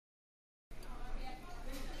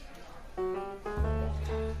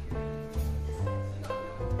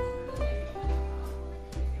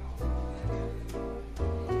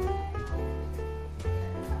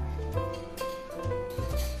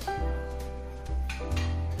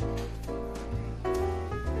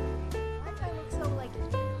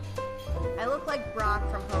I look like Brock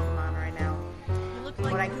from Pokemon right now. You look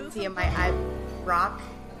like what I can see in my Brock,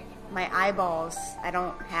 my eyeballs. I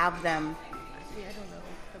don't have them. See, I don't know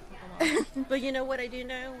the Pokemon. But you know what I do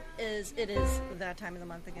know is it is that time of the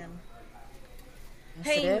month again.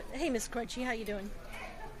 Yes, hey, Miss Crunchy, how you doing?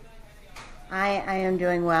 I am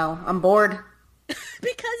doing well. I'm bored. Because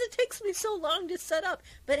it takes me so long to set up.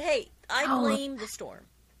 But hey, I blame the storm.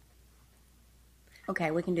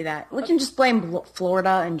 Okay, we can do that. We can just blame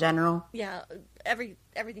Florida in general. Yeah,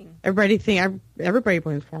 everything. Everybody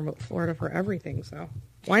blames Florida for everything, so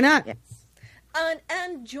why not? Yes.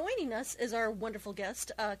 And joining us is our wonderful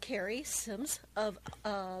guest, Carrie Sims of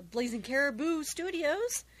Blazing Caribou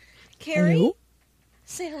Studios. Carrie, hello.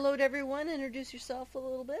 Say hello to everyone. Introduce yourself a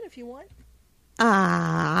little bit if you want.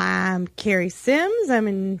 I'm Carrie Sims. I'm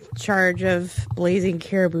in charge of Blazing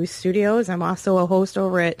Caribou Studios. I'm also a host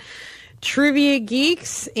over at Trivia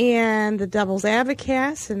Geeks and the Devil's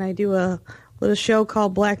Advocast, and I do a little show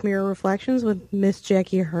called Black Mirror Reflections with Miss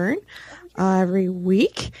Jackie Hearn every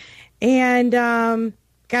week. And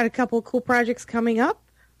got a couple of cool projects coming up.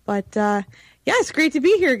 But, yeah, it's great to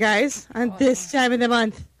be here, guys, on this time of the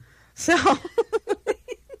month. So...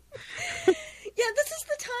 Yeah, this is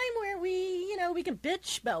the time where we can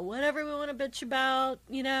bitch about whatever we want to bitch about.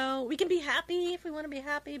 We can be happy if we want to be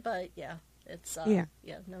happy, but yeah, it's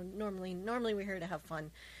no, normally we're here to have fun.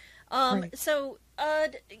 Right. So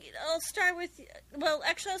I'll start with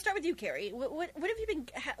you, Carrie. What have you been?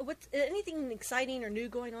 What's anything exciting or new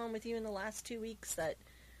going on with you in the last 2 weeks that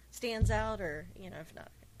stands out, or if not?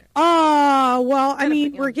 Well, I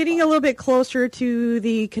mean, we're getting a little bit closer to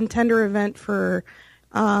the contender event for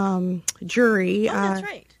jury. Oh, that's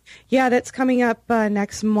right. Yeah, that's coming up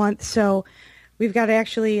next month. So we've got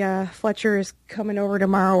actually Fletcher is coming over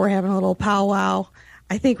tomorrow. We're having a little powwow.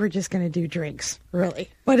 I think we're just going to do drinks, really,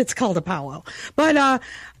 but it's called a powwow. But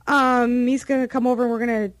he's going to come over and we're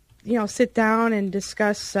going to sit down and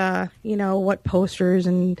discuss what posters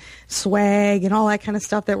and swag and all that kind of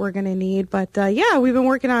stuff that we're going to need. But yeah, we've been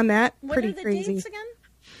working on that. What Pretty are the crazy. dates again?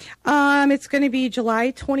 It's going to be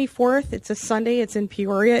July 24th. It's a Sunday. It's in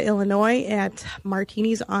Peoria, Illinois at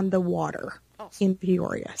Martinis on the Water in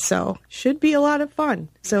Peoria. So should be a lot of fun.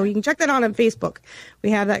 So you can check that out on Facebook.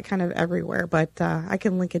 We have that kind of everywhere, but I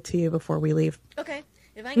can link it to you before we leave. Okay.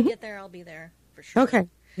 If I can get there, I'll be there for sure. Okay.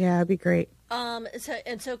 Yeah, it'd be great.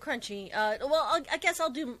 So Crunchy. I guess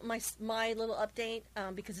I'll do my little update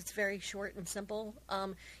because it's very short and simple.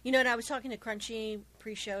 And I was talking to Crunchy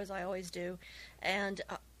pre-show as I always do, and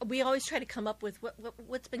we always try to come up with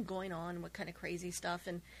what's been going on, what kind of crazy stuff,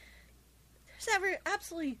 and there's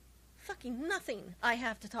absolutely fucking nothing I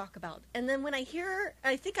have to talk about. And then when I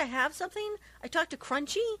think I have something, I talk to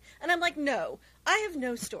Crunchy, and I'm like, no, I have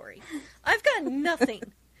no story. I've got nothing.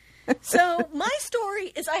 So my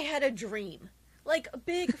story is I had a dream, like a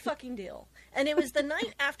big fucking deal. And it was the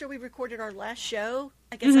night after we recorded our last show.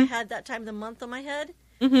 I guess I had that time of the month on my head.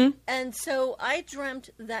 Mm-hmm. And so I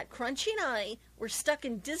dreamt that Crunchy and I were stuck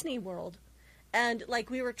in Disney World. And like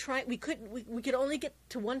we could only get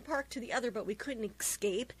to one park to the other, but we couldn't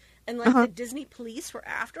escape. And like the Disney police were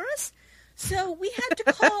after us. So we had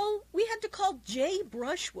to call Jay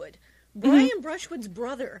Brushwood, Brian Brushwood's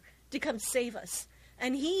brother, to come save us.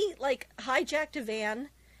 And he, hijacked a van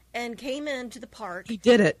and came into the park. He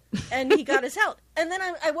did it. And he got us out. And then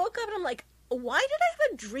I woke up and I'm like, why did I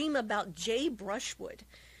have a dream about Jay Brushwood?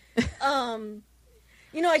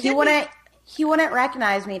 He wouldn't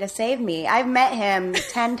recognize me to save me. I've met him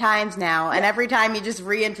 10 times now, and every time he just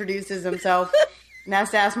reintroduces himself. And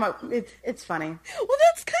has to ask it's funny. Well,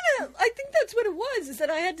 I think that's what it was, is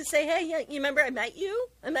that I had to say, hey, you remember I met you?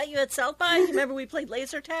 I met you at South by. You remember we played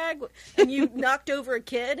laser tag and you knocked over a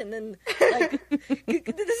kid, and then,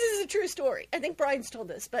 this is a true story. I think Brian's told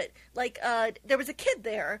this, but, there was a kid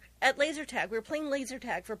there at laser tag. We were playing laser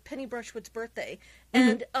tag for Penny Brushwood's birthday,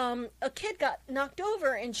 and a kid got knocked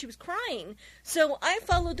over and she was crying. So I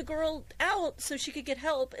followed the girl out so she could get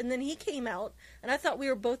help, and then he came out, and I thought we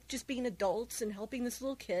were both just being adults and helping this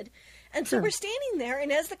little kid. And so we're standing there,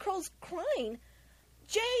 and as the girl's crying,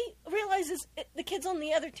 Jay realizes the kid's on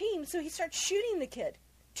the other team, so he starts shooting the kid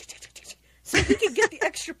so he could get the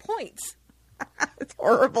extra points. It's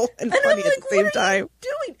horrible and funny I'm like, at the same time. What are you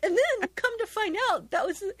doing? And then come to find out that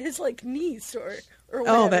was his niece or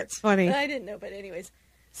whatever. Oh, that's funny. And I didn't know, but anyways.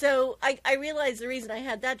 So I realized the reason I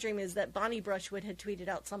had that dream is that Bonnie Brushwood had tweeted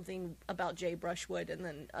out something about Jay Brushwood, and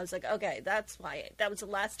then I was like, okay, that's why. That was the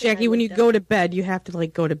last thing Jackie, when you go to bed, you have to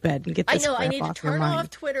go to bed and get this crap I need to off your turn mind. off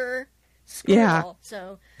Twitter, scroll it all.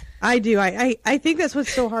 So I do. I think that's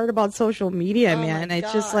what's so hard about social media, man.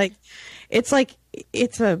 It's just like, it's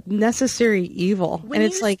a necessary evil. When and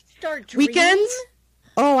it's you like start dreaming, weekends.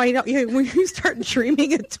 Oh, I know. Yeah, when you start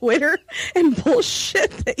dreaming of Twitter and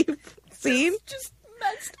bullshit that you've seen. It's just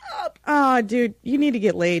messed up. Oh, dude, you need to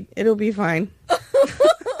get laid. It'll be fine.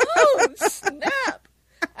 Oh, snap.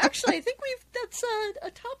 Actually, I think that's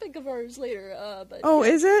a topic of ours later. But oh,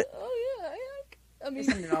 is it? Oh, yeah. I mean,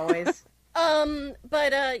 Isn't it always?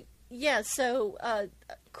 But yeah. So,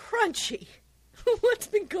 Crunchy, what's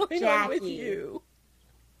been going on with Jackie. you?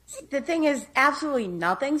 The thing is, absolutely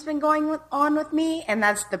nothing's been going on with me, and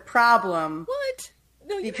that's the problem. What?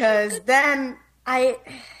 No, you Because haven't. then I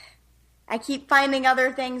keep finding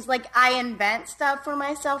other things, like I invent stuff for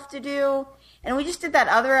myself to do. And we just did that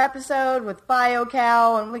other episode with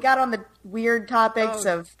BioCow, and we got on the weird topics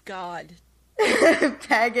Oh, of God.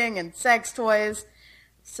 pegging and sex toys.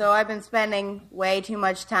 So I've been spending way too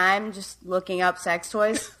much time just looking up sex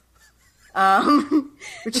toys.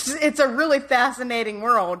 It's a really fascinating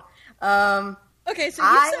world. Okay, so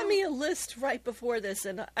you sent me a list right before this,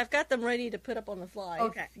 and I've got them ready to put up on the fly.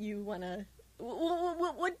 Okay. If you want to...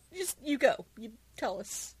 What? Just, you go. You tell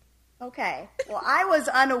us. Okay. Well, I was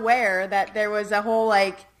unaware that there was a whole,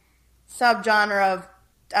 subgenre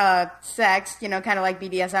of sex, kind of like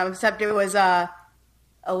BDSM, except it was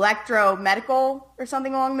electromedical or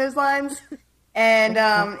something along those lines. And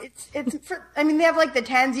it's for, they have, the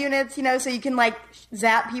TENS units, so you can,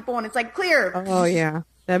 zap people, and it's, clear. Oh, yeah.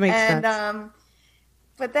 That makes sense.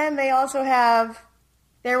 But then they also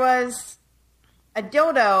there was a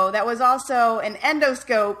dildo that was also an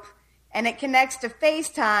endoscope, and it connects to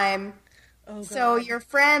FaceTime, so your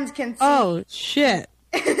friends can see. Oh, shit.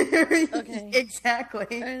 Okay. Exactly.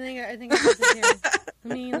 I think I have it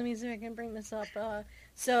here. Let me see if I can bring this up.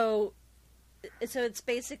 So it's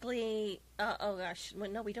basically, oh gosh,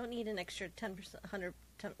 no, we don't need an extra 10%, 100%.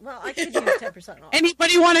 Well, I could use 10% off.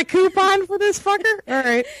 Anybody want a coupon for this fucker? All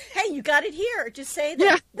right. Hey, you got it here. Just say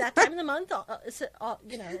that that time of the month,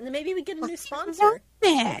 and then maybe we get a new sponsor.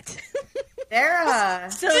 That. They're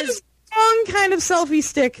So Wrong kind of selfie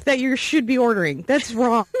stick that you should be ordering. That's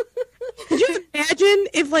wrong. Could you imagine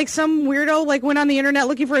if some weirdo went on the internet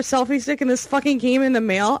looking for a selfie stick and this fucking came in the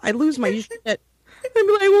mail? I'd lose my shit. I'd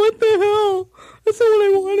be like, what the hell? That's not what I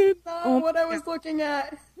wanted. not what I was looking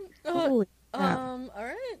at. Holy crap. all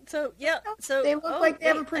right. So yeah. So They look like they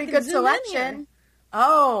have a pretty I good can zoom in here. selection.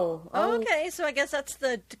 Oh. Okay, so I guess that's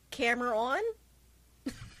the camera on.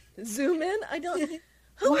 Zoom in. I don't.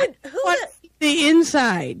 Who would? The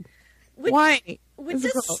inside. Would, Why? Would It's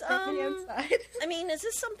this? gross. On the inside. I mean, is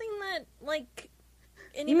this something that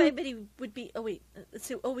anybody would be? Oh wait. Let's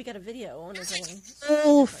see. Oh, we got a video on his own.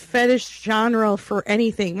 Whole fetish genre for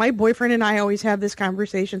anything. My boyfriend and I always have this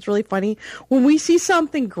conversation. It's really funny. When we see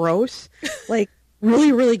something gross,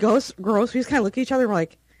 really, really gross, we just kind of look at each other and we're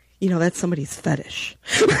like, that's somebody's fetish.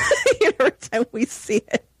 Every time we see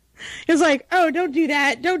it. He's like, oh, don't do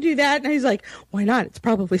that. Don't do that. And he's like, why not? It's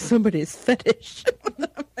probably somebody's fetish.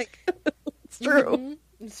 I'm like, it's true. Mm-hmm.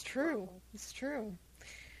 It's true. It's true.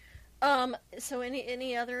 So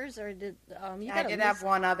any others, or did you I got did a have list?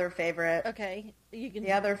 one other favorite. Okay, you can.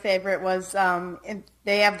 The other favorite was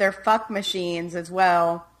they have their fuck machines as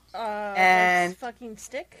well. And that's fucking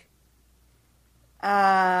stick. uh,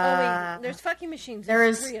 Oh wait, there's fucking machines. there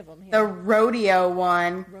There's is 3 of them here. the rodeo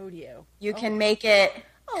one. Rodeo. You can make it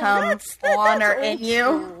Oh, come that's on or old in you.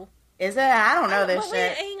 school. Is it? I don't know this But wait,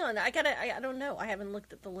 shit. hang on. I don't know. I haven't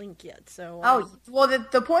looked at the link yet. So. Oh, well,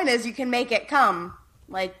 the point is you can make it come.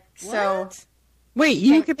 So, What? Wait,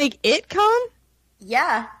 you can make it come?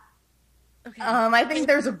 yeah. Okay. I think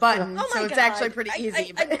there's a button, Oh my so it's God. actually pretty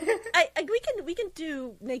easy. we can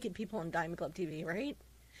do naked people on Diamond Club TV, right?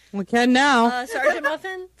 We can now.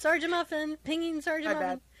 Sergeant Muffin, pinging Sergeant My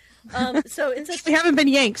bad. Muffin. So it's We haven't been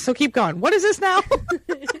yanked, so keep going. What is this now?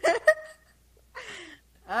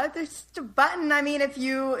 There's just a button. I mean,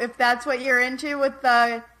 if that's what you're into with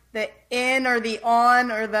the in or the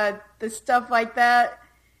on or the stuff like that,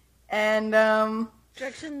 and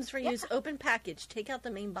directions for use: open package, take out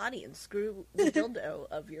the main body, and screw the dildo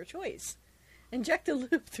of your choice. Inject the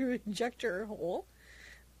loop through injector hole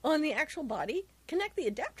on the actual body. Connect the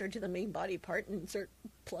adapter to the main body part and insert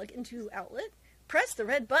plug into outlet. Press the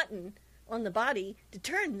red button on the body to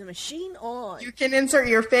turn the machine on. you can insert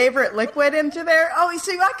your favorite liquid into there. Oh,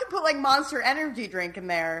 so I could put Monster Energy drink in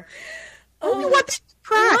there. Oh, What the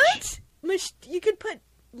crotch? what? You could put.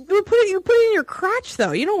 You put it in your crotch,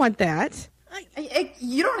 though. You don't want that.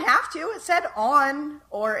 You don't have to. It said on,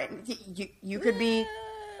 or you could be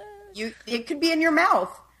It could be in your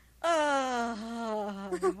mouth.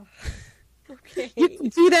 Okay. You can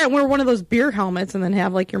do that and wear one of those beer helmets and then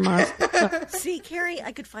have like your monster. See, Carrie,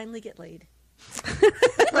 I could finally get laid.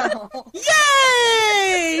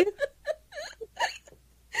 Yay!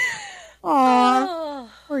 Aw, Oh,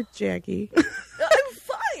 poor Jackie. I'm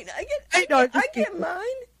fine. I get mine.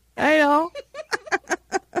 I know.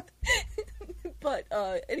 But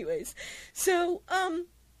anyways, so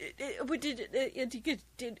did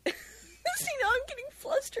see, now I'm getting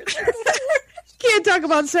flustered. Can't talk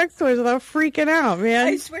about sex toys without freaking out, man.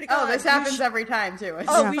 I swear to God. Oh, this happens every time too.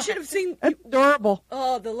 We should have seen. Adorable.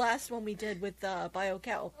 Oh, the last one we did with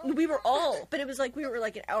BioCow. We were all, but it was like we were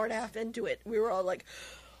like an hour and a half into it. We were all like,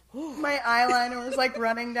 My eyeliner was like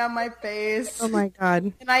running down my face. Oh my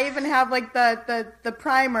God. And I even have like the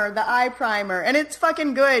primer, the eye primer, and it's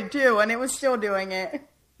fucking good too, and it was still doing it.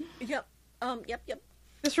 yep, yep.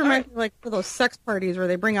 This reminds me of like those sex parties where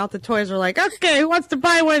they bring out the toys. They're like, okay, who wants to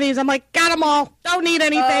buy one of these? I'm like, got them all. Don't need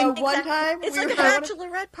anything. One time, It's like a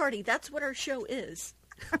bachelorette party. That's what our show is.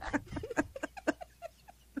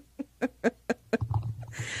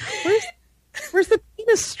 Where's the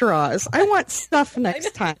penis straws? I want stuff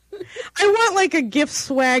next time. I want like a gift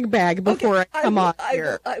swag bag before I come on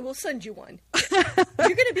here. I will send you one. You're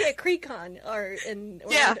going to be at CreeCon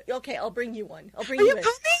Yeah. Okay, I'll bring you one. I'll bring Are you you a,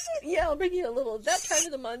 coming? Yeah, I'll bring you a little that time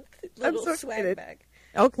of the month little so swag excited. bag.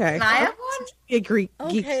 Okay. Can I have one? Be a Greek.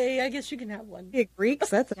 Okay, I guess you can have one. Be a Greeks?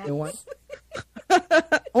 That's a new one.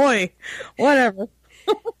 Oi. Whatever.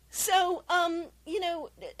 So,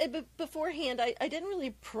 beforehand, I didn't really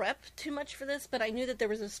prep too much for this, but I knew that there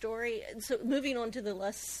was a story. So, moving on to the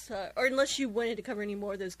less, or unless you wanted to cover any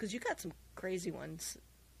more of those, because you got some crazy ones,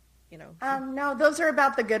 No, those are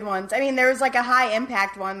about the good ones. I mean, there was like a high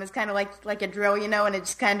impact one that's kind of like a drill, and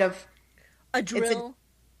it's kind of A drill?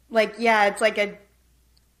 it's like a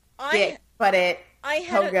dick, but it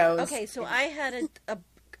pogos. Okay, so I had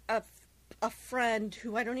a friend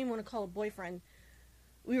who I don't even want to call a boyfriend.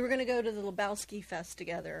 We were going to go to the Lebowski Fest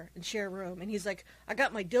together and share a room. And he's like, I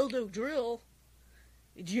got my dildo drill.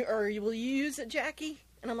 Will you use it, Jackie?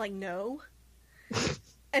 And I'm like, no.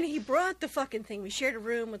 And he brought the fucking thing. We shared a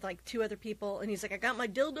room with like 2 other people. And he's like, I got my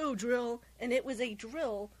dildo drill. And it was a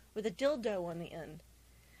drill with a dildo on the end.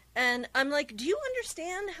 And I'm like, do you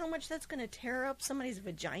understand how much that's going to tear up somebody's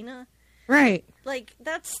vagina? Right. Like,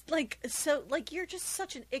 that's, like, so, like, you're just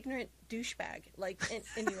such an ignorant douchebag. Like,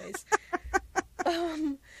 anyways.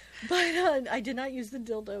 But I did not use the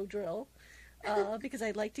dildo drill, because I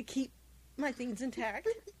like to keep my things intact.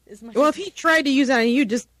 Well, if he tried to use it on you,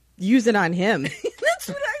 just use it on him. That's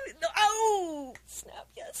what oh! Snap,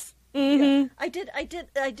 yes. Mm-hmm. Yeah,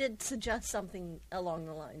 I did suggest something along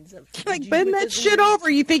the lines of... Like, bend that shit over.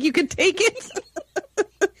 You think you could take it?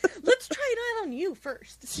 Let's try it out on you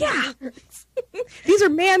first. Yeah. These are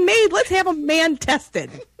man-made. Let's have them man-tested.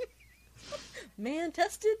 Man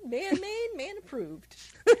tested, man made, man approved.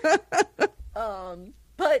 So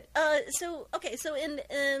in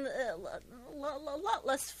a lot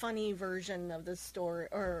less funny version of the story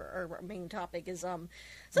or our main topic is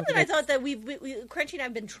something I thought that we Crunchy and I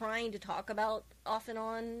have been trying to talk about off and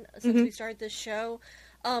on since we started this show.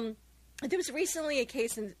 There was recently a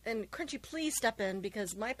case, and Crunchy, please step in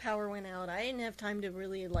because my power went out. I didn't have time to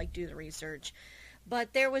really do the research.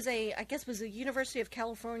 But there was a University of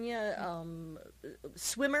California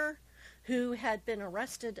swimmer who had been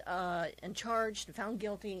arrested and charged and found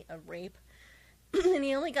guilty of rape, and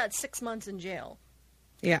he only got 6 months in jail.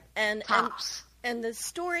 Yeah. And the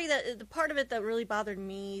story the part of it that really bothered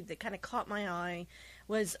me, that kind of caught my eye,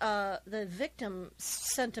 was the victim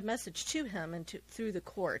sent a message to him and through the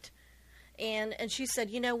court, and she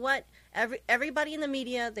said, you know what, everybody in the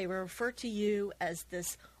media, they refer to you as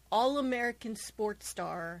this all-American sports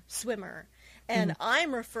star swimmer, and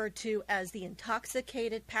I'm referred to as the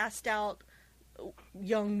intoxicated, passed-out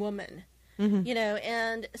young woman.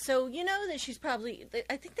 And so that she's probably,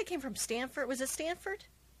 I think they came from Stanford. Was it Stanford?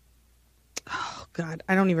 Oh, God,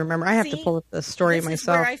 I don't even remember. I have to pull up the story this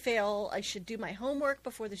myself. Is where I fail. I should do my homework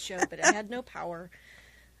before the show, but I had no power.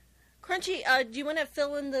 Crunchy, do you want to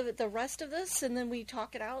fill in the rest of this, and then we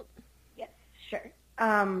talk it out? Yes, sure.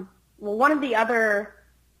 Well, one of the other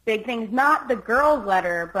big things, not the girl's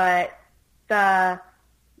letter, but the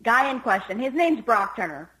guy in question. His name's Brock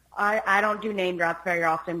Turner. I don't do name drops very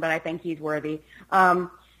often, but I think he's worthy.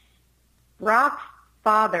 Brock's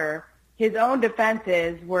father, his own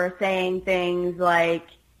defenses were saying things like,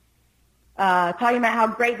 talking about how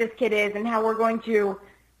great this kid is and how we're going to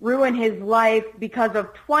ruin his life because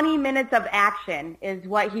of 20 minutes of action is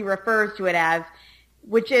what he refers to it as,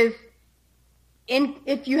 which is,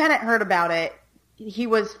 if you hadn't heard about it, he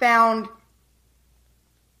was found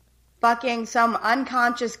fucking some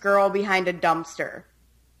unconscious girl behind a dumpster.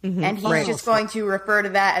 Mm-hmm. And he's just going to refer to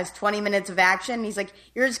that as 20 minutes of action. He's like,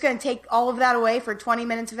 you're just going to take all of that away for 20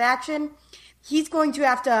 minutes of action? He's going to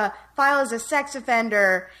have to file as a sex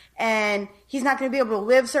offender, and he's not going to be able to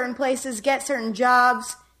live certain places, get certain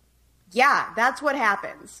jobs. Yeah, that's what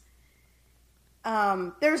happens.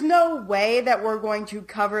 There's no way that we're going to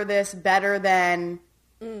cover this better than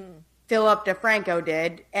Philip DeFranco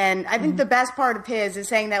did. And I think the best part of his is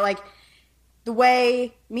saying that, like, the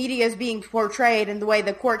way media is being portrayed and the way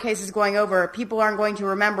the court case is going over, people aren't going to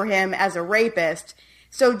remember him as a rapist.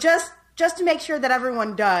 So just to make sure that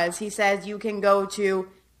everyone does, he says you can go to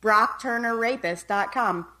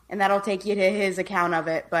brockturnerrapist.com, and that'll take you to his account of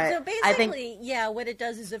it. But so basically, what it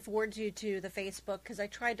does is it forwards you to the Facebook, because I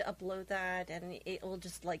tried to upload that, and it will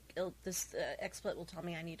just, this XSplit will tell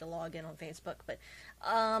me I need to log in on Facebook. But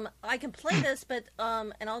I can play this, but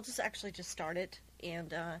and I'll just start it,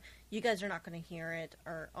 and you guys are not going to hear it.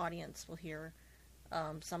 Our audience will hear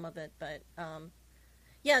some of it, but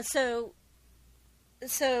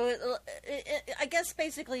So I guess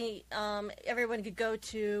basically everyone could go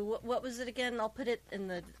to what was it again? I'll put it on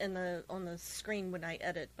the screen when I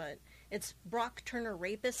edit, but it's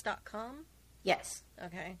brockturnerrapist.com. Yes.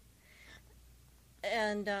 Okay.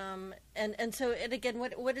 And so again,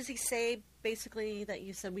 what does he say basically that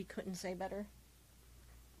you said we couldn't say better?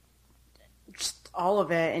 Just all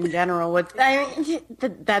of it in general.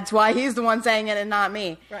 That's why he's the one saying it and not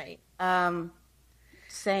me. Right.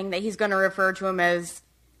 Saying that he's going to refer to him as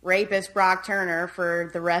rapist Brock Turner for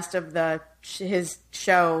the rest of his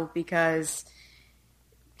show, because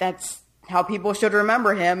that's how people should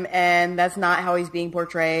remember him, and that's not how he's being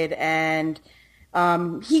portrayed. And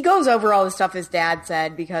he goes over all the stuff his dad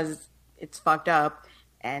said, because it's fucked up,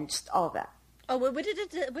 and just all of that. Oh, what did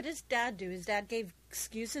his dad do? His dad gave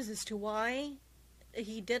excuses as to why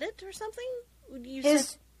he did it or something?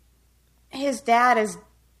 His dad is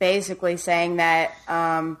basically saying that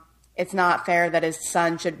it's not fair that his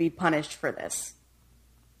son should be punished for this.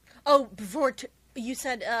 Oh, you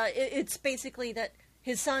said it's basically that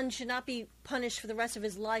his son should not be punished for the rest of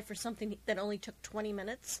his life for something that only took 20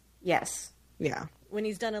 minutes? Yes. Yeah. When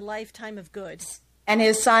he's done a lifetime of good. And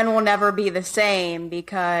his son will never be the same,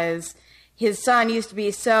 because his son used to be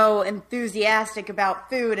so enthusiastic about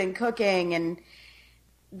food and cooking, and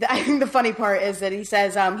I think the funny part is that he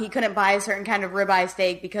says he couldn't buy a certain kind of ribeye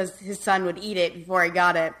steak because his son would eat it before he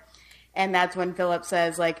got it. And that's when Philip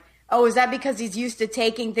says, like, oh, is that because he's used to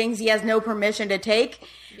taking things he has no permission to take?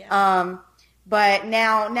 Yeah. But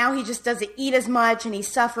now he just doesn't eat as much, and he's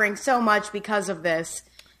suffering so much because of this.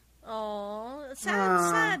 Oh,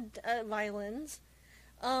 sad violins.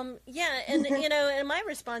 And and my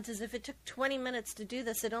response is, if it took 20 minutes to do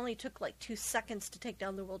this, it only took like 2 seconds to take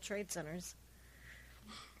down the World Trade Centers.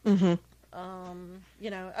 Mm-hmm.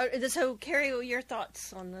 So Carrie, your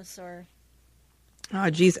thoughts on this? Or oh,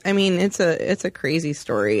 geez, I mean, it's a crazy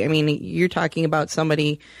story. I mean, you're talking about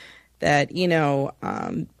somebody that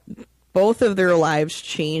both of their lives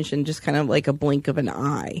changed in just kind of like a blink of an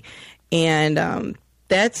eye, and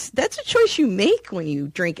that's a choice you make when you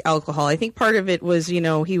drink alcohol. I think part of it was,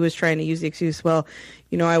 he was trying to use the excuse, well,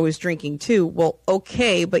 I was drinking too. Well,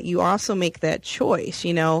 okay, but you also make that choice.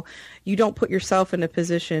 You don't put yourself in a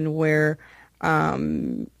position where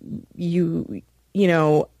you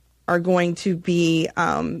are going to be,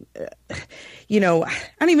 I don't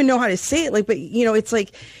even know how to say it, but it's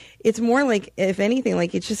like, it's more like, if anything,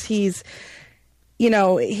 like, it's just, he's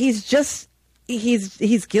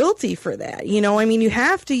guilty for that. I mean, you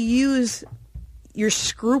have to use your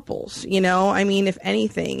scruples, I mean, if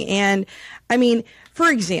anything. And I mean, for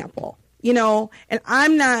example, and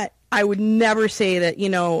I would never say that,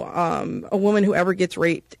 a woman who ever gets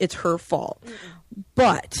raped, it's her fault. Mm-mm.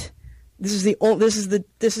 But this is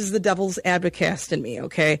the devil's advocate in me.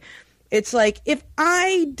 Okay. It's like, if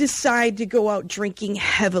I decide to go out drinking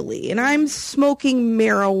heavily and I'm smoking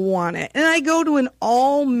marijuana and I go to an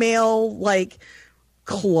all-male,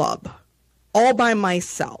 club all by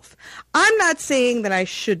myself, I'm not saying that I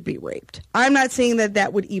should be raped. I'm not saying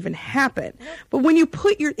that would even happen. But when you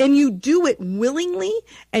you do it willingly,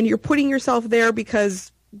 and you're putting yourself there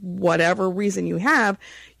because whatever reason you have,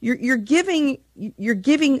 you're giving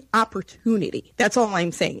opportunity. That's all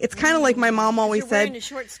I'm saying. It's kind of like my mom always said. You're wearing a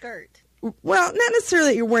short skirt. Well, not necessarily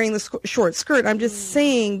that you're wearing the short skirt. I'm just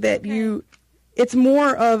saying that it's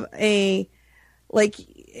more of a,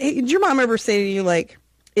 did your mom ever say to you,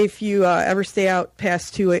 if you ever stay out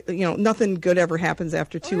past 2 nothing good ever happens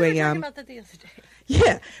after 2 a.m. We were talking about that the other day.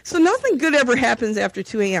 Yeah, so nothing good ever happens after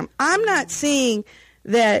 2 a.m. I'm not saying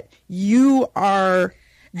that you are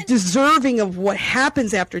deserving of what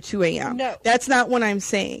happens after 2 a.m. No. That's not what I'm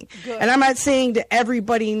saying. Good. And I'm not saying that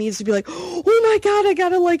everybody needs to be like, oh my God, I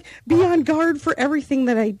gotta like be on guard for everything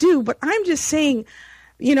that I do. But I'm just saying,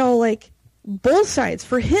 you know, like both sides.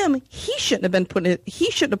 For him, he shouldn't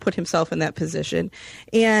have put himself in that position.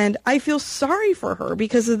 And I feel sorry for her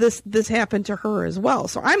because of this happened to her as well.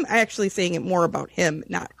 So I'm actually saying it more about him,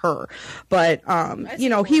 not her. But you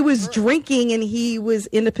know, he was drinking and he was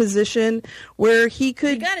in a position where he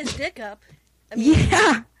could. He got his dick up. I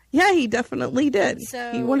mean, yeah, he definitely did.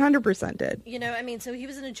 So, he 100% did. You know, I mean, so he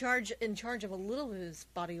was in charge of a little of his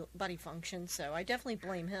body function. So I definitely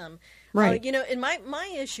blame him. Right. You know, and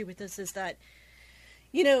my issue with this is that,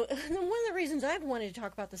 you know, one of the reasons I've wanted to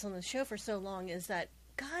talk about this on the show for so long is that,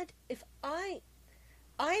 God, if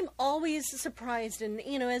I'm always surprised, and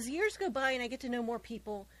you know, as years go by and I get to know more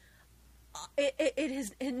people,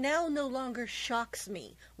 it now no longer shocks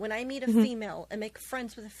me when I meet a female and make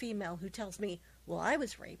friends with a female who tells me, well, I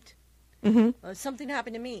was raped. Something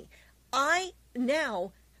happened to me. I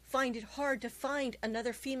now find it hard to find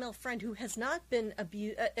another female friend who has not been a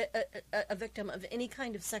victim of any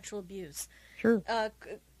kind of sexual abuse. Sure.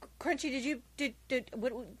 Crunchy,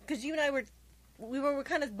 because you and I were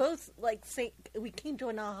kind of both like we came to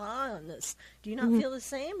an aha on this. Do you not feel the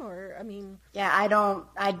same, or I mean? Yeah, I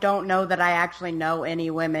don't know that I actually know any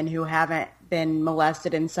women who haven't been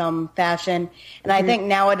molested in some fashion. And I think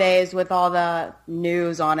nowadays with all the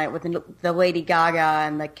news on it, with the Lady Gaga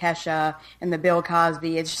and the Kesha and the Bill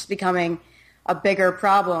Cosby, it's just becoming a bigger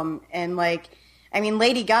problem. And like, I mean,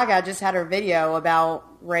 Lady Gaga just had her video about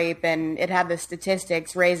rape, and it had the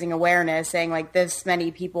statistics raising awareness, saying like this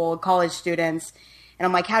many people, college students. And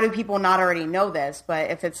I'm like, how do people not already know this?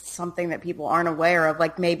 But if it's something that people aren't aware of,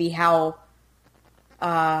 like maybe how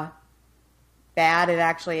bad it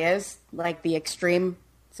actually is, like the extreme.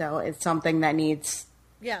 So it's something that needs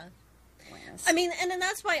awareness. I mean, and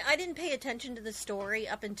that's why I didn't pay attention to the story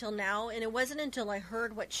up until now, and it wasn't until I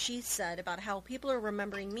heard what she said about how people are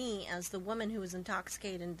remembering me as the woman who was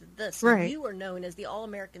intoxicated and did this. Right. And you were known as the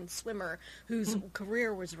all-American swimmer whose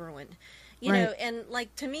career was ruined. You know, and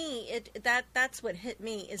like to me, that's what hit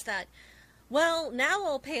me is that, well, now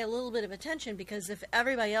I'll pay a little bit of attention, because if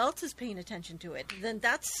everybody else is paying attention to it, then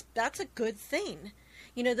that's a good thing.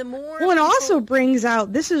 You know, the more... Well, it also brings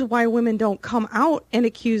out, this is why women don't come out and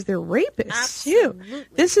accuse their rapists, too.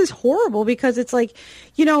 This is horrible, because it's like,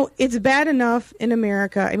 you know, it's bad enough in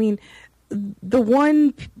America. I mean, the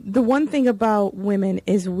one thing about women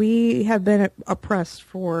is we have been oppressed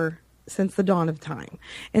since the dawn of time.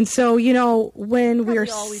 And so, you know, when we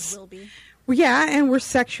always will be. Yeah, and we're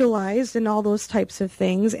sexualized and all those types of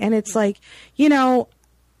things. And it's like, you know...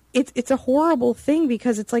 It's a horrible thing,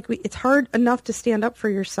 because it's like it's hard enough to stand up for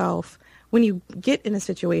yourself when you get in a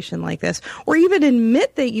situation like this, or even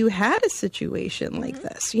admit that you had a situation like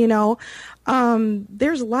this. You know,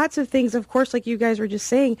 there's lots of things, of course, like you guys were just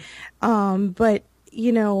saying, but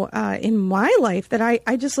you know, in my life that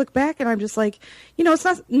I just look back and I'm just like, you know, it's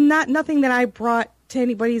not nothing that I brought to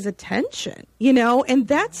anybody's attention, you know, and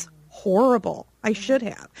that's horrible. I should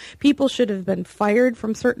have. People should have been fired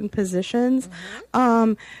from certain positions.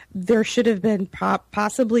 There should have been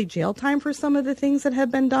possibly jail time for some of the things that have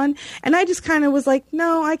been done. And I just kind of was like,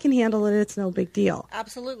 no, I can handle it. It's no big deal.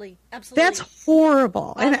 Absolutely. That's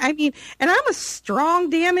horrible. And I mean, and I'm a strong,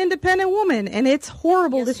 damn independent woman. And it's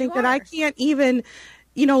horrible to think that I can't even...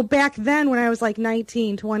 You know, back then when I was like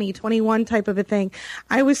 19, 20, 21 type of a thing,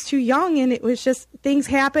 I was too young, and it was just things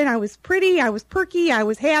happen. I was pretty, I was perky, I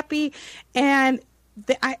was happy. And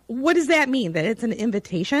what does that mean? That it's an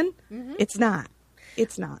invitation? It's not.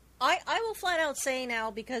 It's not. I will flat out say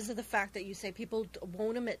now, because of the fact that you say people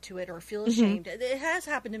won't admit to it or feel ashamed, it has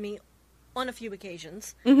happened to me on a few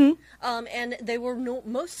occasions. And they were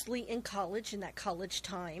mostly in college, in that college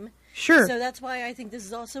time. Sure. So that's why I think this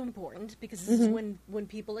is also important, because this is when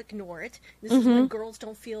people ignore it. This is when girls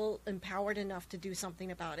don't feel empowered enough to do something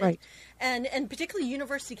about it. Right. And particularly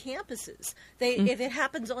university campuses. If it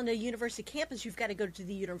happens on a university campus, you've got to go to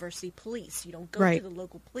the university police. You don't go to the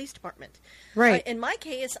local police department. Right. In my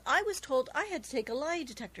case, I was told I had to take a lie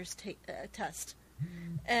detector test.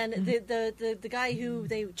 And the guy who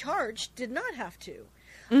they charged did not have to.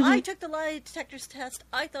 I took the lie detector's test.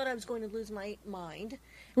 I thought I was going to lose my mind.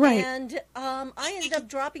 Right. And I ended up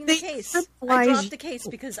dropping the case. I dropped the case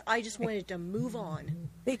because I just wanted to move on.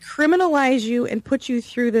 They criminalize you and put you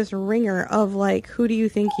through this ringer of like, who do you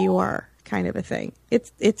think you are, kind of a thing.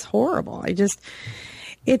 It's horrible.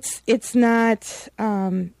 It's not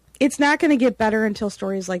going to get better until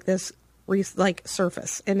stories like this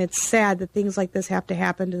surface. And it's sad that things like this have to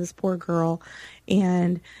happen to this poor girl.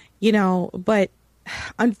 And, you know, but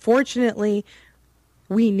unfortunately,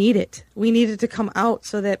 we need it. We need it to come out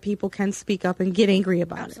so that people can speak up and get angry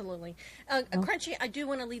about Absolutely. Crunchy, I do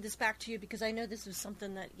want to lead this back to you because I know this was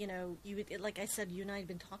something that, like I said, you and I had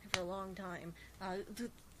been talking for a long time.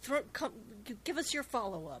 Give us your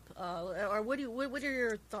follow-up, or what are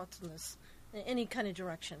your thoughts on this? Any kind of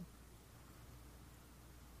direction?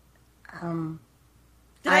 I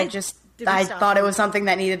thought it was something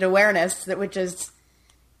that needed awareness, which is,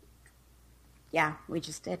 yeah, we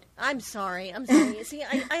just did. I'm sorry. See,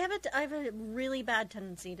 I have a really bad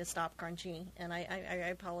tendency to stop Crunchy, and I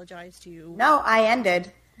apologize to you. No, I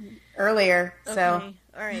ended earlier, so. Okay,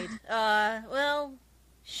 all right. Well,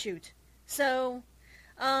 shoot. So,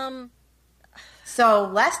 So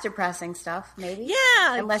less depressing stuff, maybe?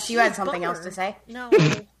 Yeah. Unless you had something else to say. No.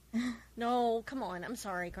 No, come on. I'm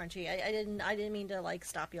sorry, Crunchy. I didn't mean to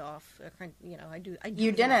stop you off. I do.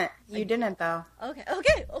 You didn't. You didn't though. Okay.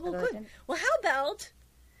 Oh, well, good. Didn't. Well, how about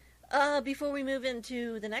before we move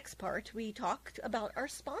into the next part, we talked about our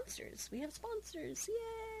sponsors. We have sponsors.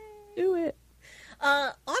 Yay! Do it.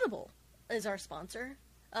 Audible is our sponsor.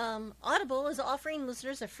 Audible is offering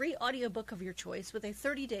listeners a free audiobook of your choice with a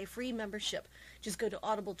 30-day free membership. Just go to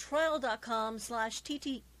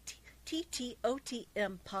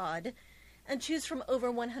audibletrial.com/TTOTMpod and choose from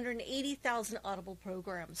over 180,000 Audible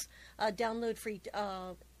programs. Download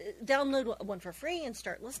one for free and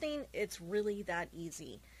start listening. It's really that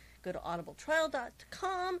easy. Go to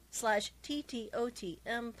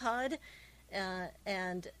audibletrial.com/TTOTMpod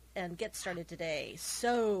and get started today.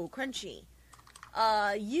 So, Crunchy,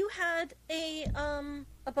 you had a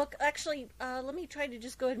book. Actually, let me try to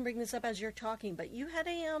just go ahead and bring this up as you're talking. But you had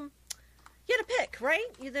a pick, right?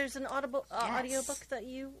 There's an Audible audiobook that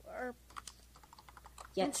you are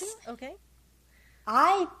Yes. into? Okay.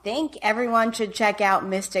 I think everyone should check out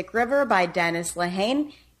Mystic River by Dennis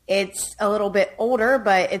Lehane. It's a little bit older,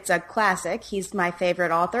 but it's a classic. He's my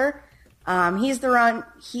favorite author. He has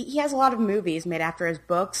a lot of movies made after his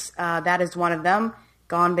books. That is one of them.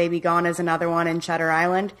 Gone Baby Gone is another one, in Shutter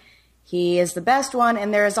Island. He is the best one,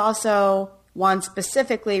 and there is also one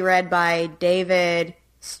specifically read by David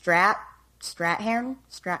Strathairn,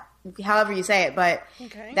 however you say it, but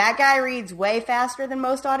Okay. that guy reads way faster than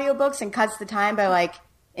most audiobooks and cuts the time by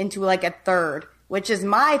into a third, which is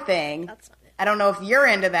my thing. That's not it. I don't know if you're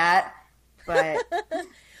into that, but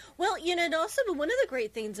Well, and also one of the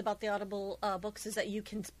great things about the Audible books is that you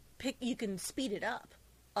can speed it up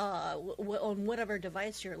on whatever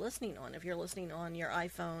device you're listening on. If you're listening on your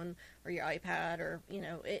iPhone or your iPad or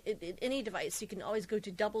any device, you can always go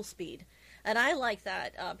to double speed. And I like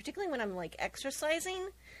that, particularly when I'm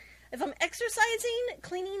exercising. If I'm exercising,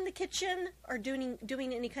 cleaning the kitchen, or doing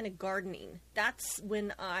any kind of gardening, that's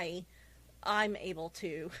when I'm able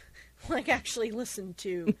to actually listen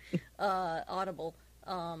to Audible.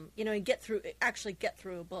 And get through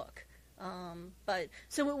a book. But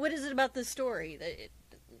so what is it about this story that it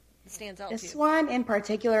stands out to this you? one in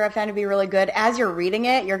particular I found to be really good. As you're reading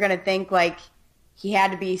it, you're going to think he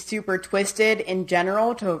had to be super twisted in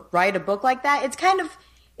general to write a book like that. It's kind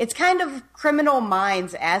of Criminal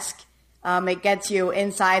Minds-esque. It gets you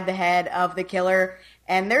inside the head of the killer.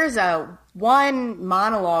 And there's one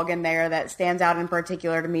monologue in there that stands out in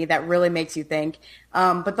particular to me that really makes you think.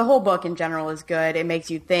 But the whole book in general is good. It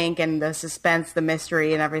makes you think, and the suspense, the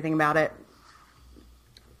mystery, and everything about it.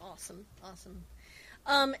 Awesome.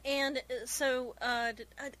 And so I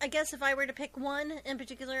guess if I were to pick one in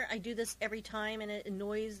particular, I do this every time, and it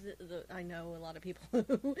annoys I know a lot of people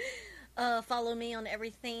who follow me on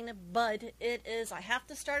everything, but I have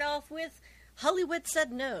to start off with Hollywood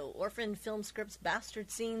Said No, Orphan Film Scripts,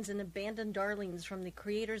 Bastard Scenes, and Abandoned Darlings from the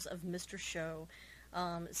creators of Mr. Show.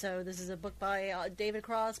 So this is a book by David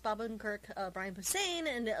Cross, Bob Odenkirk, Brian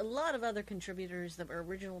Posehn, and a lot of other contributors that were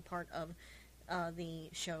original part of the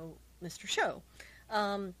show, Mr. Show.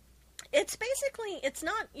 It's basically, it's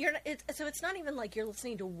not even like you're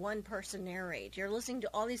listening to one person narrate. You're listening to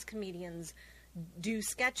all these comedians do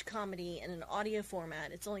sketch comedy in an audio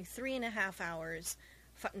format. It's only 3.5 hours,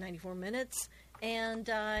 94 minutes, and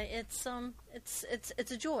it's a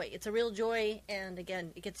joy. It's a real joy, and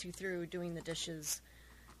again, it gets you through doing the dishes,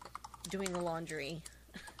 doing the laundry,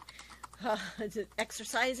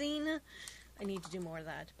 exercising. I need to do more of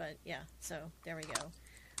that, but yeah. So there we go.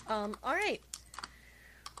 All right.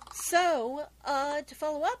 So to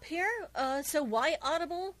follow up here, so why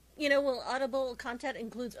Audible? Audible content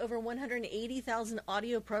includes over 180,000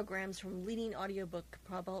 audio programs from leading audiobook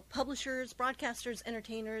publishers, broadcasters,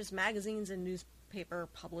 entertainers, magazines, and newspaper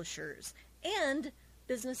publishers, and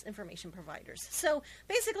business information providers. So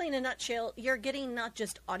basically, in a nutshell, you're getting not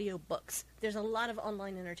just audiobooks. There's a lot of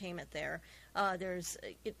online entertainment there. There's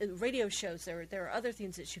radio shows. There are other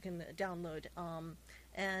things that you can download.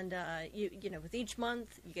 With each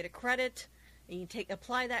month you get a credit, and you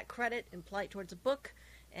apply that credit and apply it towards a book,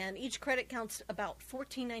 and each credit counts about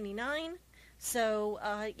 $14.99. So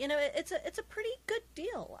it's a pretty good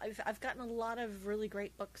deal. I've gotten a lot of really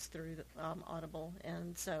great books through Audible,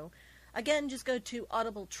 and so again, just go to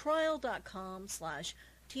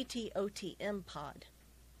audibletrial.com/TTOTMpod.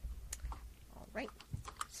 All right.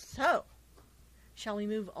 So, shall we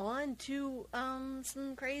move on to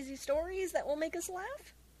some crazy stories that will make us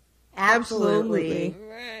laugh? Absolutely.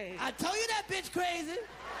 Right. I told you that bitch crazy.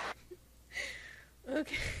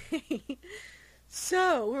 Okay.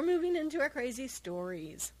 So, we're moving into our crazy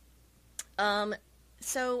stories. Crunchy,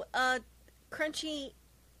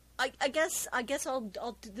 I guess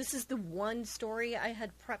I'll this is the one story I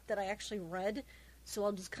had prepped that I actually read, so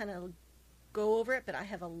I'll just kind of go over it, but I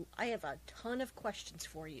have a ton of questions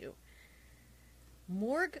for you.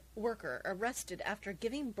 Morgue worker arrested after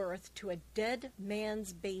giving birth to a dead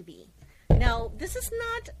man's baby. Now, this is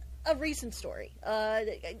not a recent story.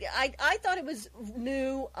 I thought it was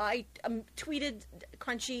new. I tweeted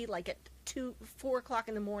Crunchy like at 4 o'clock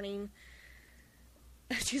in the morning.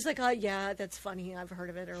 She's like, yeah, that's funny. I've heard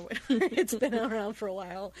of it or whatever. It's been around for a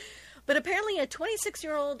while. But apparently a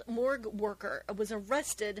 26-year-old morgue worker was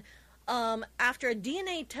arrested after a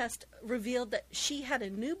DNA test revealed that she had a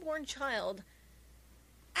newborn child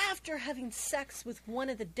after having sex with one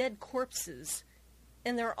of the dead corpses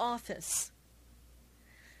in their office.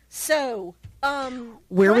 So,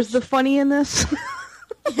 where was the funny in this?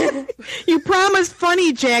 You promised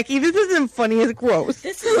funny, Jackie. This isn't funny. It's gross.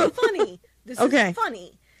 This isn't funny. This Okay. is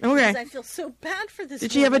funny. Okay. Because I feel so bad for this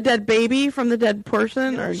Did she have a woman. dead baby from the dead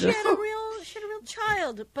person, or She just? had a real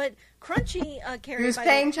child, but Crunchy, Carrie, Who's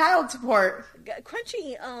paying child support?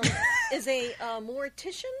 Crunchy is a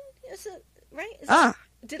mortician. Is it right?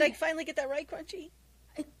 Did I finally get that right, Crunchy?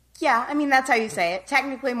 Yeah, I mean, that's how you say it.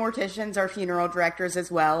 Technically, morticians are funeral directors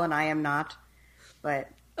as well, and I am not. But,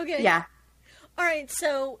 Okay. yeah. All right,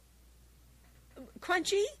 so,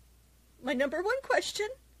 Crunchy, my number one question,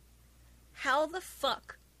 how the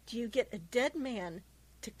fuck do you get a dead man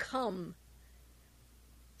to come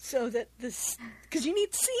so that this... Because you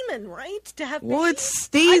need semen, right? To have Well, babies? it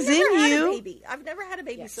stays in you. I've never had a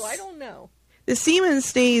baby, so I don't know. The semen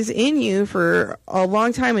stays in you for a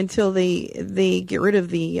long time until they get rid of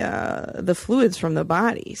the fluids from the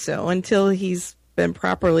body. So until he's been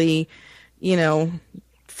properly,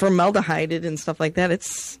 formaldehyded and stuff like that, it's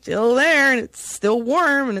still there and it's still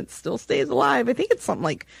warm and it still stays alive. I think it's something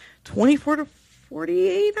like 24 to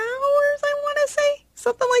 48 hours, I want to say.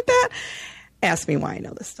 Something like that. Ask me why I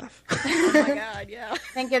know this stuff. Oh, my God, yeah. I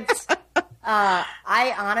think it's...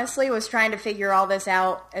 I honestly was trying to figure all this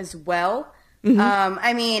out as well. Mm-hmm.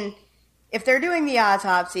 I mean, if they're doing the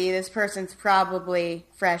autopsy, this person's probably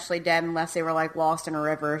freshly dead unless they were, like, lost in a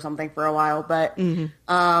river or something for a while. But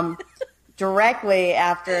directly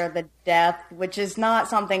after the death, which is not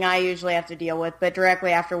something I usually have to deal with, but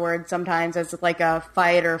directly afterwards, sometimes it's like a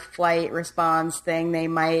fight or flight response thing. They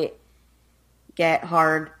might get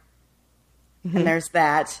hard. And there's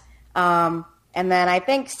that. And then I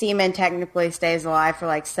think semen technically stays alive for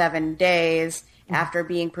like 7 days after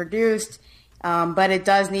being produced. But it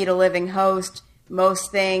does need a living host.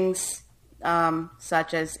 Most things,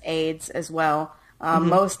 such as AIDS as well,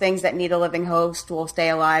 most things that need a living host will stay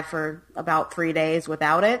alive for about 3 days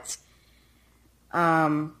without it.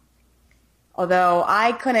 Although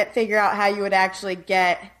I couldn't figure out how you would actually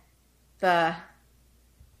get get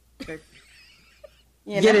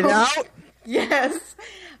it out? Yes.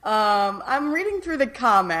 I'm reading through the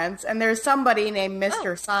comments, and there's somebody named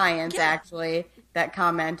Mr. Science, actually, that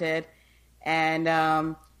commented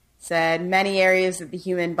and said, many areas of the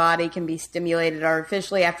human body can be stimulated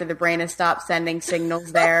artificially after the brain has stopped sending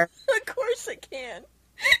signals there. Of course it can.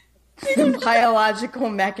 The biological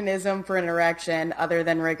mechanism for an erection, other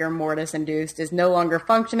than rigor mortis induced, is no longer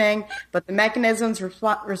functioning, but the mechanisms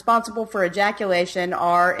responsible for ejaculation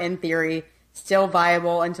are, in theory, still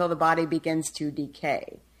viable until the body begins to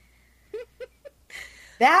decay.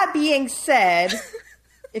 That being said,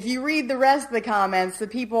 if you read the rest of the comments, the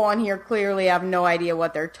people on here clearly have no idea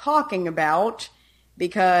what they're talking about,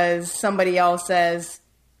 because somebody else says,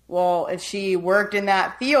 well, if she worked in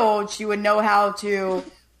that field, she would know how to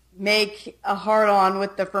make a hard-on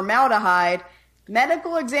with the formaldehyde.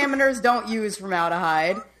 Medical examiners don't use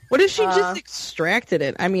formaldehyde. What if she just extracted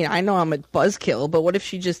it? I mean, I know I'm a buzzkill, but what if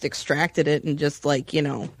she just extracted it and just, like,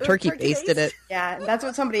 turkey basted it? Yeah, that's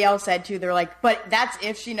what somebody else said, too. They're like, but that's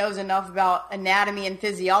if she knows enough about anatomy and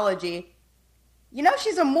physiology. You know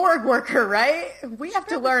she's a morgue worker, right? We have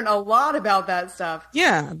to learn a lot about that stuff.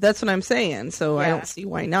 Yeah, that's what I'm saying. So I Yeah. don't see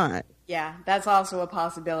why not. Yeah, that's also a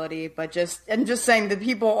possibility. But just saying, the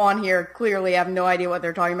people on here clearly have no idea what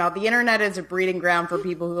they're talking about. The internet is a breeding ground for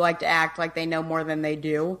people who like to act like they know more than they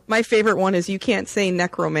do. My favorite one is you can't say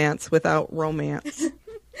necromance without romance.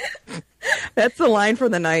 That's the line for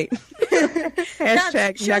the night.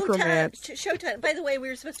 Hashtag necromance. Show title. By the way, we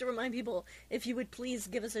were supposed to remind people, if you would please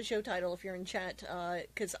give us a show title if you're in chat,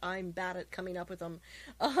 because I'm bad at coming up with them.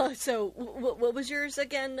 So what was yours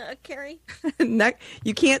again, Carrie?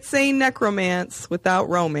 You can't say necromance without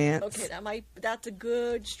romance. Okay, that's a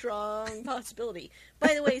good, strong possibility.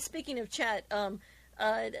 By the way, speaking of chat,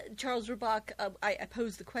 Charles Rubach, I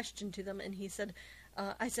posed the question to them, and he said,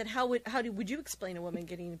 I said, would you explain a woman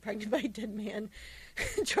getting pregnant by a dead man?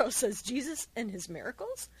 Charles says, Jesus and his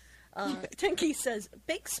miracles. Tenki says,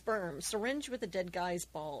 baked sperm, syringe with a dead guy's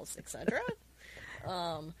balls, etc.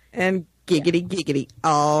 Yeah. And giggity.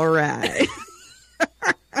 All right.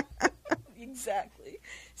 Exactly.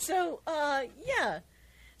 So, yeah.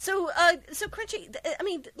 So Crunchy, I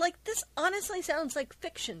mean, like, this honestly sounds like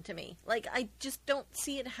fiction to me. Like, I just don't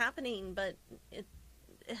see it happening, but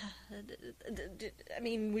I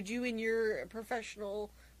mean, would you in your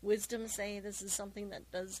professional wisdom say this is something that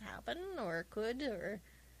does happen or could, or?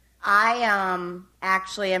 I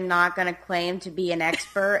actually am not going to claim to be an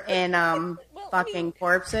expert in fucking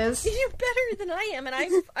corpses. You're better than I am, and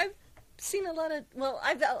I've seen a lot of. Well,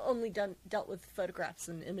 I've only dealt with photographs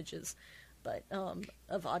and images, but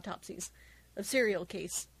of autopsies, of serial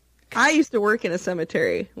case. I used to work in a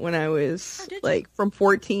cemetery when I was from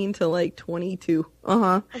 14 to 22.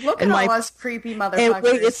 Look at all us creepy motherfuckers. And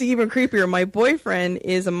wait, it's even creepier. My boyfriend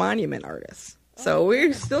is a monument artist. So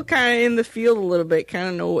we're still kind of in the field a little bit, kind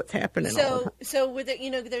of know what's happening. So with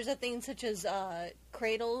it, there's a thing such as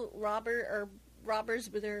cradle robbers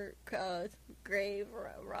with their grave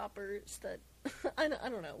robbers that I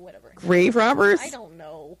don't know, whatever. Grave robbers? I don't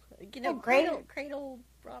know. Cradle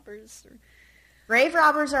robbers. Grave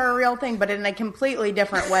robbers are a real thing, but in a completely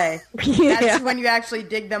different way. Yeah. That's when you actually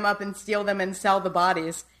dig them up and steal them and sell the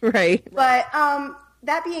bodies. Right. But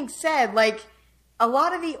that being said, a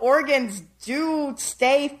lot of the organs do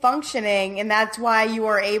stay functioning, and that's why you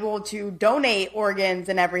are able to donate organs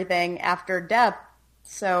and everything after death.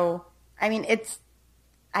 So, I mean,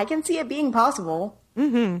 I can see it being possible.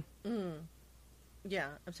 Mm-hmm. Yeah,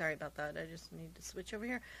 I'm sorry about that. I just need to switch over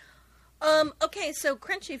here. Okay, so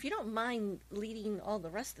Crunchy, if you don't mind leading all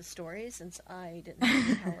the rest of the story, since I didn't have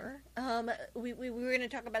the power, we were going to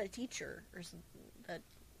talk about a teacher or something that.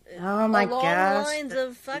 Oh my gosh. Along the lines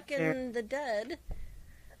of fucking the dead.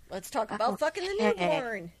 Let's talk about fucking the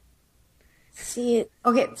newborn. See,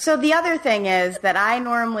 okay, so the other thing is that I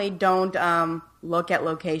normally don't look at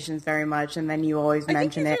locations very much, and then you always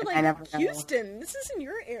mention it. I never know. Houston. This isn't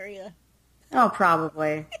your area. Oh,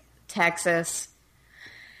 probably. Texas.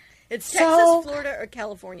 It's Texas, Florida, or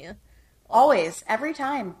California? Always. Every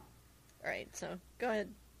time. All right, so go ahead.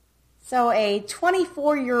 So a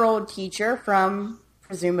 24-year-old teacher from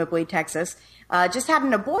presumably Texas just had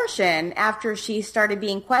an abortion after she started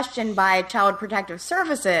being questioned by Child Protective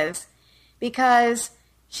Services because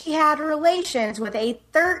she had relations with a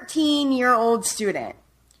 13-year-old student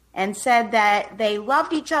and said that they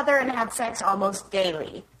loved each other and had sex almost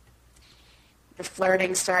daily. The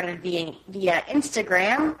flirting started via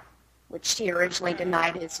Instagram, which she originally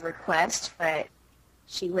denied his request, but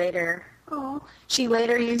she later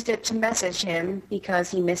used it to message him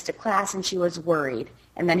because he missed a class and she was worried.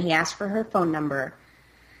 And then he asked for her phone number.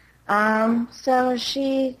 That's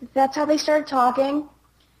how they started talking.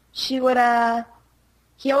 He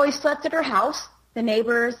always slept at her house. The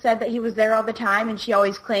neighbors said that he was there all the time, and she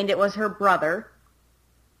always claimed it was her brother.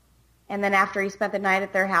 And then after he spent the night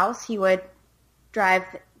at their house, he would drive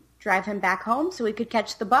him back home so he could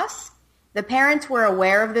catch the bus. The parents were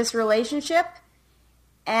aware of this relationship,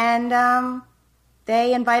 and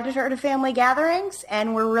they invited her to family gatherings,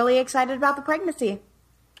 and were really excited about the pregnancy.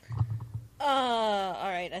 All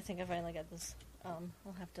right, I think I finally got this. I'll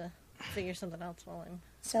have to figure something else while I'm...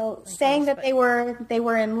 So, saying that they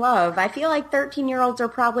were in love, I feel like 13-year-olds are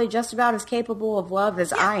probably just about as capable of love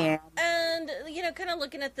as I am. And, kind of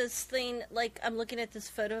looking at this thing, I'm looking at this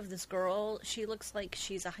photo of this girl. She looks like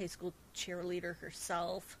she's a high school cheerleader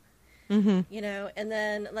herself. Mm-hmm. And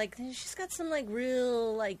then, she's got some,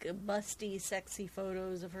 real, busty, sexy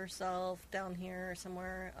photos of herself down here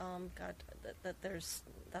somewhere. God,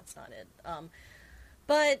 that's not it.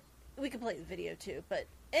 But we can play the video, too. But,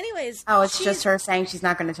 anyways... Oh, it's just her saying she's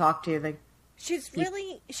not going to talk to the... She's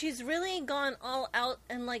really gone all out,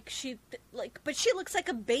 and but she looks like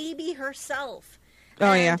a baby herself.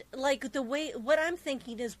 Oh, yeah. Like, what I'm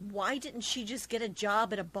thinking is, why didn't she just get a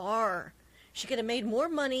job at a bar? She could have made more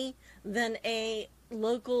money than a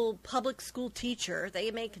local public school teacher.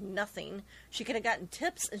 They make nothing. She could have gotten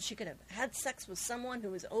tips, and she could have had sex with someone who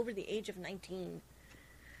was over the age of 19.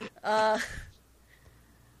 What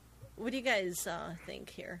do you guys think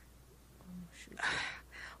here? Oh, shoot.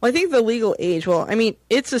 Well, I think the legal age,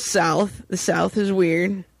 it's the South. The South is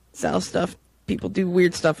weird. South stuff. People do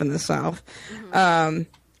weird stuff in the South. Mm-hmm.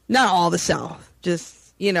 Not all the South.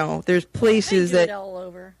 Just, there's places they do it all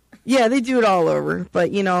over. Yeah, they do it all over.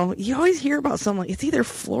 But, you always hear about someone. It's either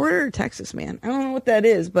Florida or Texas, man. I don't know what that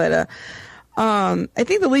is. But I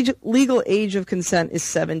think the legal age of consent is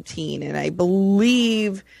 17. And I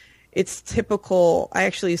believe it's typical. I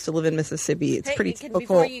actually used to live in Mississippi. It's pretty typical.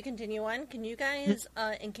 Before you continue on, can you guys,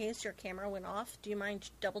 in case your camera went off, do you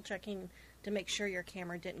mind double-checking to make sure your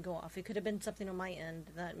camera didn't go off? It could have been something on my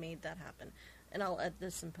end that made that happen. And I'll add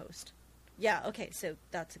this in post. Yeah, okay, so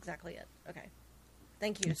that's exactly it. Okay.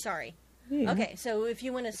 Thank you. Sorry. Yeah. Okay, so if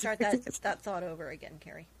you want to start that thought over again,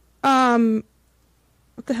 Carrie.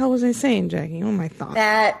 What the hell was I saying, Jackie? What am I thought?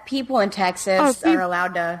 That people in Texas are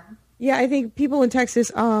allowed to. Yeah, I think people in Texas,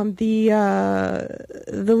 the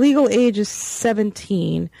legal age is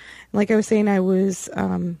 17. Like I was saying, I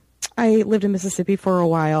lived in Mississippi for a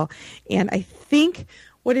while, and I think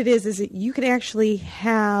what it is that you can actually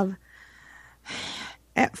have.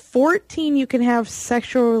 At 14, you can have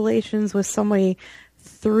sexual relations with somebody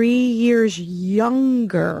 3 years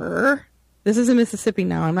younger. This is in Mississippi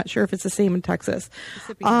now. I'm not sure if it's the same in Texas.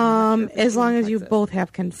 As long as you both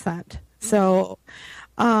have consent. So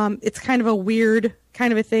it's kind of a weird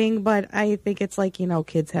kind of a thing, but I think it's like,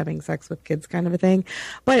 kids having sex with kids kind of a thing.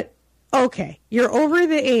 But, okay, you're over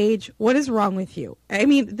the age. What is wrong with you? I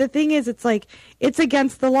mean, the thing is, it's like, it's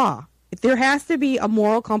against the law. There has to be a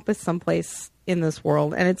moral compass someplace in this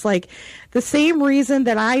world. And it's like the same reason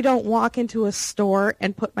that I don't walk into a store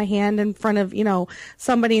and put my hand in front of,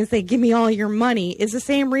 somebody and say, give me all your money, is the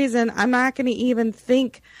same reason I'm not going to even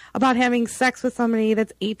think about having sex with somebody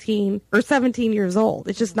that's 18 or 17 years old.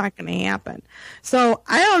 It's just not going to happen. So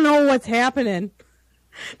I don't know what's happening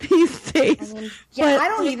these days. I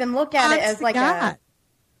don't even look at it as like I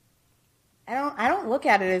don't look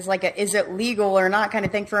at it as like is it legal or not kind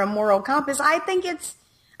of thing for a moral compass. I think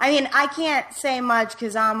I can't say much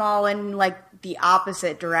because I'm all in like the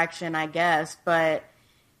opposite direction, I guess. But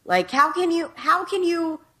like, how can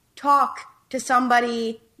you talk to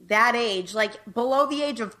somebody that age, like below the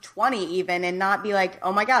age of 20 even, and not be like,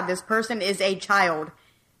 oh my God, this person is a child.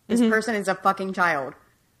 This person is a fucking child.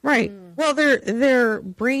 Right. Well, their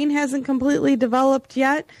brain hasn't completely developed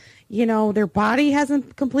yet. Their body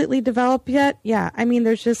hasn't completely developed yet. Yeah. I mean,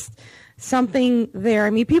 there's just something there. I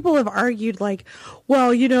mean, people have argued like,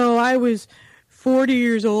 well, I was 40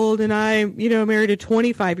 years old and I, married a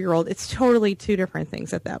 25-year-old. It's totally two different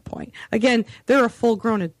things at that point. Again, they're a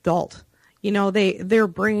full-grown adult. Their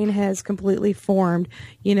brain has completely formed,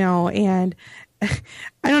 and I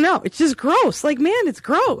don't know. It's just gross. Like, man, it's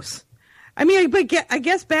gross. I mean, but I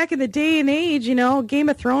guess back in the day and age, Game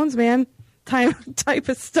of Thrones, man, type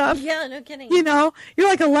of stuff. Yeah, no kidding. You're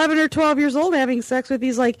like 11 or 12 years old having sex with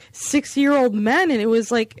these like 6-year-old men, and it was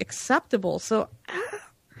like acceptable. So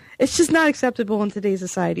it's just not acceptable in today's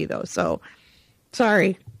society, though. So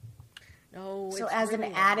sorry. No. So as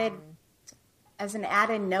an added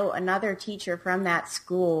note, another teacher from that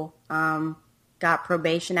school got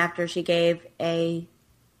probation after she gave a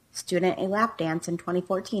student a lap dance in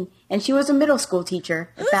 2014, and she was a middle school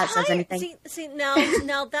teacher. If that says anything. See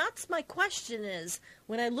now that's my question is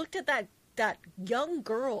when I looked at that young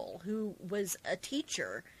girl who was a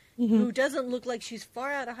teacher who doesn't look like she's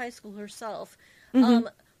far out of high school herself. Who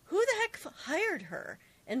the heck hired her,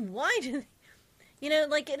 and why did? I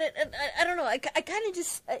don't know. I kind of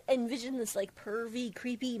just envision this like pervy,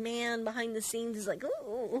 creepy man behind the scenes. Is like,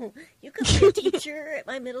 oh, you could be a teacher at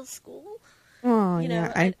my middle school. Oh,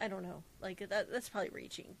 I don't know. Like that's probably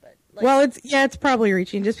reaching, but like, well, it's probably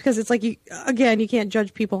reaching just because it's like you can't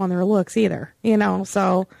judge people on their looks either,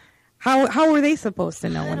 So how are they supposed to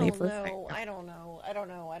know when they first? I don't know.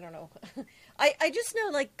 I just know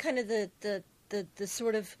like kind of the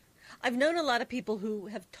sort of. I've known a lot of people who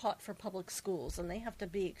have taught for public schools, and they have to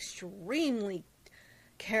be extremely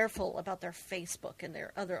careful about their Facebook and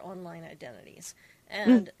their other online identities.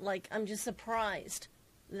 And like, I'm just surprised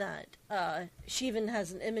that she even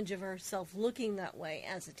has an image of herself looking that way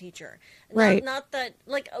as a teacher. Right. Not that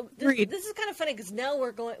like this is kind of funny because now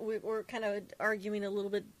we're kind of arguing a little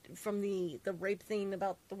bit from the rape thing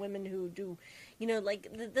about the women who do, like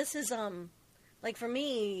this is like for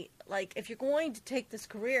me, like if you're going to take this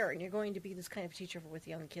career and you're going to be this kind of teacher with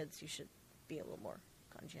young kids, you should be a little more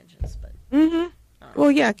conscientious. But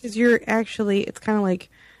well, yeah, because you're actually, it's kind of like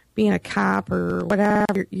being a cop or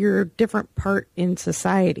whatever. You're a different part in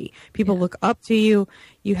society. People look up to you.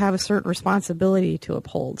 You have a certain responsibility to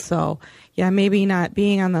uphold. So, yeah, maybe not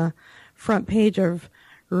being on the front page of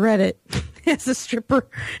Reddit as a stripper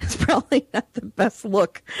is probably not the best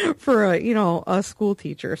look for a school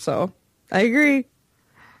teacher. So, I agree.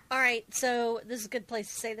 All right, so this is a good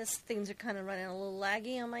place to say this. Things are kind of running a little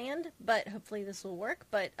laggy on my end, but hopefully this will work.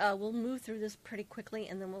 But we'll move through this pretty quickly,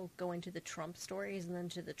 and then we'll go into the Trump stories and then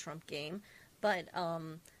to the Trump game. But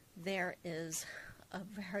there is a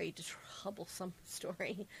very troublesome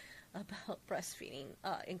story about breastfeeding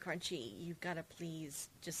in Crunchy. You've got to please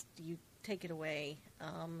just you take it away.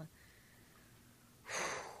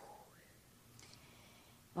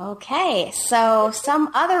 Okay, so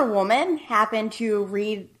some other woman happened to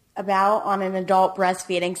read about on an adult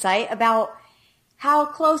breastfeeding site about how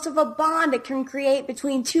close of a bond it can create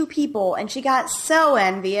between two people, and she got so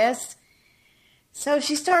envious. So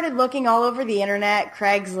she started looking all over the internet,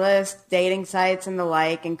 Craigslist, dating sites, and the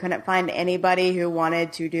like, and couldn't find anybody who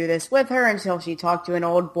wanted to do this with her until she talked to an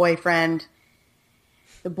old boyfriend.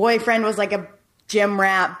 The boyfriend was like a gym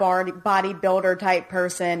rat, bodybuilder type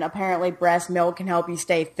person. Apparently breast milk can help you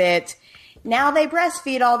stay fit. Now they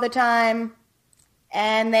breastfeed all the time.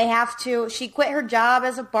 And they have to, she quit her job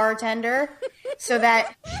as a bartender so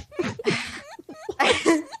that...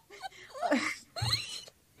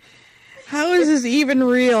 How is this even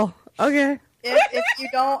real? Okay. If you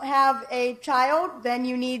don't have a child, then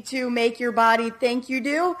you need to make your body think you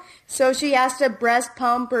do. So she has to breast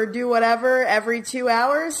pump or do whatever every 2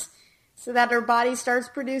 hours so that her body starts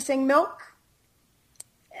producing milk.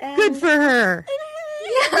 And good for her.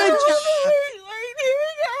 Yeah. Good job.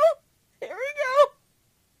 Here we go.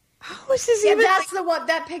 How is this Yeah, even? that's the what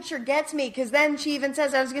that picture gets me, because then she even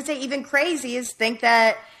says, I was going to say, even crazy is think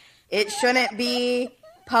that it shouldn't be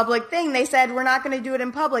public thing. They said, we're not going to do it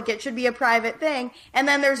in public. It should be a private thing. And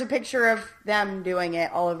then there's a picture of them doing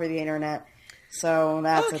it all over the internet. So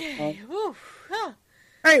that's a thing. Woo. Huh.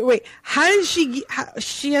 All right, wait. How did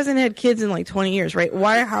she hasn't had kids in like 20 years, right?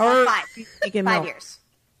 How are boobies making milk? 5 years.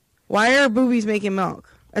 Why are boobies making milk?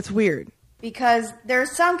 That's weird. Because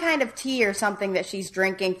there's some kind of tea or something that she's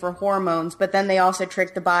drinking for hormones, but then they also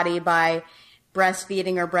trick the body by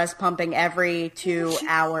breastfeeding or breast pumping every 2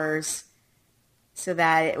 hours so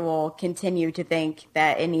that it will continue to think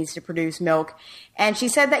that it needs to produce milk. And she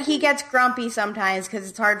said that he gets grumpy sometimes because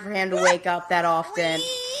it's hard for him to wake up that often.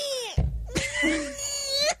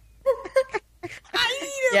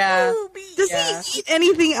 Yeah. Does he eat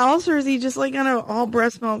anything else, or is he just like on an all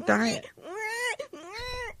breast milk diet?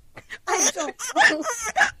 I don't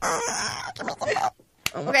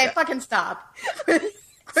know. Okay, fucking stop. Quit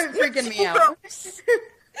freaking me out.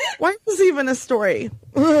 Why is this even a story?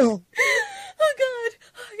 Ugh. Oh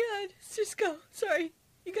God. Just go. Sorry.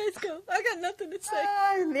 You guys go. I got nothing to say.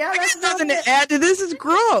 Yeah, I that's got nothing to add to this. Is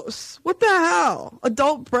gross. What the hell?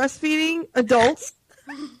 Adult breastfeeding? Adults?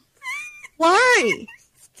 Why?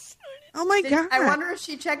 Oh my God. I wonder if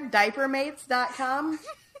she checked diapermates.com.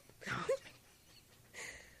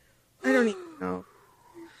 I don't even know.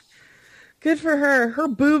 Good for her. Her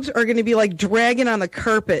boobs are going to be like dragging on the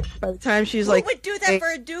carpet by the time she's like... Who would do that for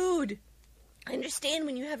a dude? I understand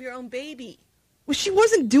when you have your own baby. Well, she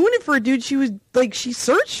wasn't doing it for a dude. She was like, she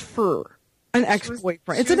searched for an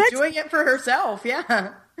ex-boyfriend. She was doing it for herself,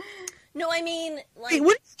 yeah. No, I mean, like... Hey,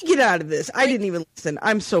 what did she get out of this? I didn't even listen.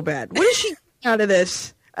 I'm so bad. What did she get out of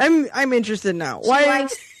this? I'm interested now. Why?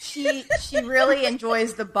 She really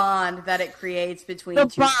enjoys the bond that it creates between the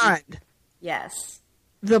two bond. people. Yes.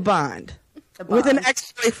 The bond. With an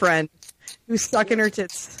ex-boyfriend who's sucking her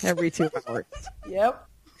tits every 2 hours. Yep.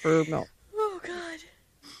 For milk. Oh, God.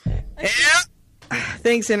 Yeah.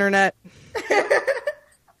 Thanks, Internet.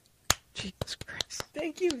 Jesus Christ.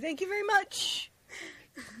 Thank you very much.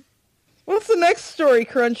 What's the next story,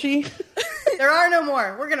 Crunchy? There are no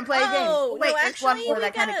more. We're gonna play a game. Oh, Wait, no, there's actually, one more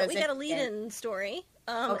that kind of goes we in. got a lead-in story.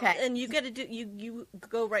 Okay. And you got to do you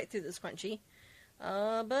go right through this, Crunchy.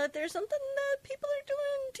 But there's something that people are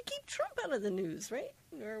doing to keep Trump out of the news, right?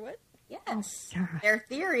 Or what? Yes. Oh, Their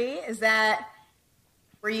theory is that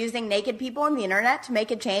we're using naked people on the internet to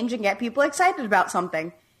make a change and get people excited about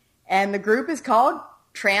something. And the group is called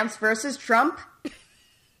Tramps versus Trump.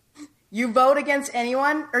 You vote against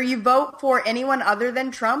anyone, or you vote for anyone other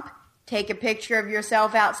than Trump, take a picture of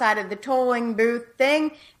yourself outside of the tolling booth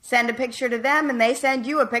thing, send a picture to them, and they send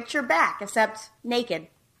you a picture back, except naked.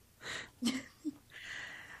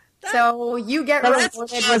 So you get That's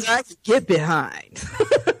rewarded what I with, get behind.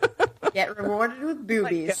 get rewarded with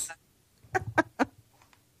boobies.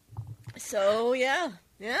 So yeah.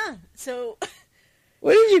 So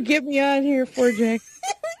What did you get me on here for, Jack?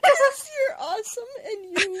 because you're awesome and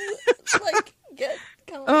you like get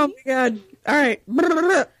comedy. Oh my god! All right,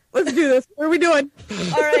 let's do this. What are we doing?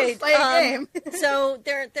 All right. Play a game. So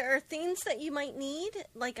there are things that you might need.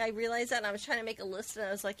 Like I realized that, and I was trying to make a list, and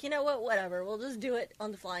I was like, you know what? Whatever. We'll just do it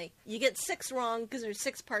on the fly. You get 6 wrong because there's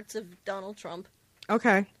 6 parts of Donald Trump,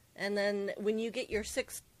 Okay. and then when you get your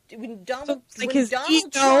 6, when So, Donald, like when his Donald ego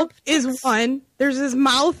Trump is 1. There's his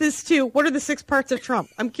mouth is 2. What are the 6 parts of Trump?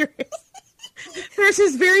 I'm curious. There's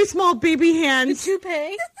his very small baby the hands.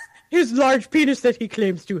 toupee. His large penis that he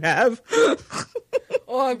claims to have.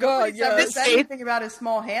 Oh God! He's never said anything about his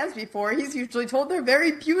small hands before. He's usually told they're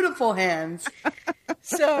very beautiful hands.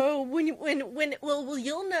 So well,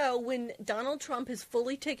 you'll know when Donald Trump has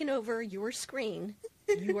fully taken over your screen,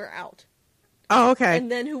 you are out. Oh, okay.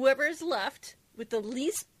 And then whoever is left with the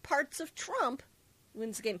least parts of Trump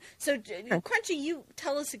wins the game. So, Crunchy, you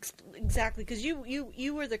tell us exactly, because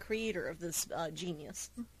you were the creator of this genius.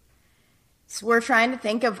 So we're trying to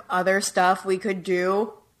think of other stuff we could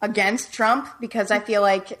do against Trump, because I feel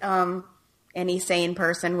like any sane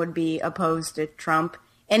person would be opposed to Trump.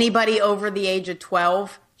 Anybody over the age of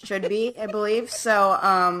 12 should be, I believe. So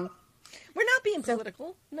We're not being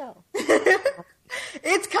political. No.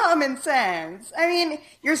 it's common sense. I mean,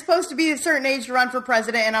 you're supposed to be a certain age to run for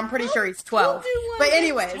president, and I'm pretty sure he's 12. We'll do one But against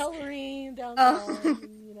anyways, Hillary down the line,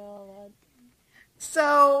 you know, all that.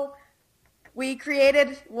 so we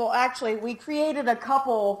created a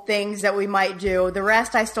couple things that we might do. The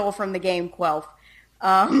rest I stole from the game Quelf.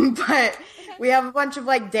 But we have a bunch of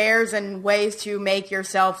like dares and ways to make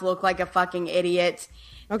yourself look like a fucking idiot.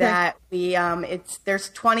 Okay. That we there's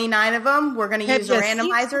 29 of them. We're gonna use a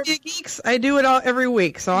randomizer. Geeks. I do it all every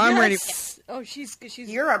week, so I'm ready. Oh, she's.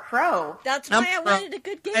 You're a pro. That's why I I'm pro. wanted a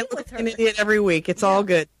good game I with look her. an idiot every week. It's all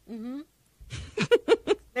good.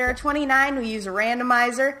 There are 29 who use a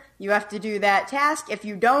randomizer. You have to do that task. If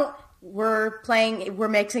you don't, we're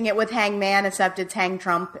mixing it with Hangman, except it's Hang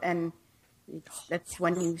Trump, and that's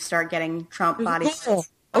when you start getting Trump body. Cool.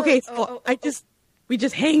 Okay, so we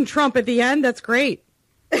just hang Trump at the end. That's great.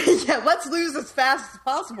 Yeah, let's lose as fast as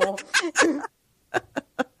possible.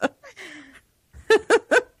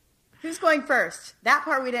 Who's going first? That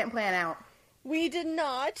part we didn't plan out. We did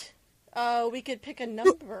not. We could pick a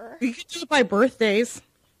number. We could do it by birthdays.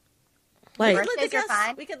 Like, Birthdays are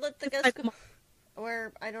fine. We could let the guests go.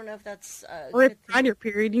 Or I don't know if that's or if you're on your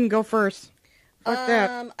period, you can go first. Fuck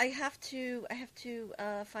that. I have to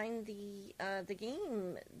find the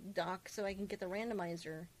game doc so I can get the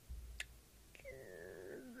randomizer.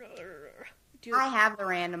 I have the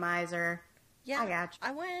randomizer. Yeah, I got you.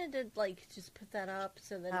 I wanted to like just put that up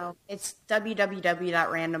so that. Oh, it's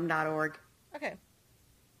www.random.org. Okay.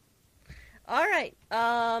 All right.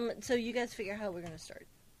 So you guys figure out how we're gonna start.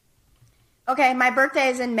 Okay, my birthday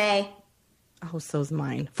is in May. Oh, so's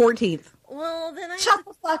mine. 14th. Well, then I. Shut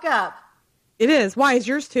the fuck up. It is. Why, is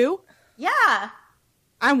yours too? Yeah.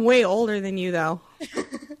 I'm way older than you, though.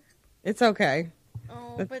 It's okay.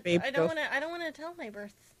 Oh, That's but baby I don't stuff. want to. I don't want to tell my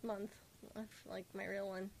birth month, like my real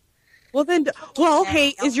one. Well, then,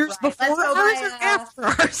 hey, is yours right. before Let's go ours by, or after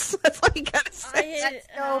ours? That's all you gotta say. Let's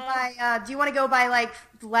go by, do you want to go by, like,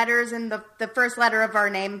 letters and the first letter of our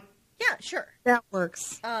name? Yeah, sure. That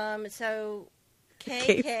works. So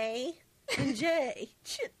K and J.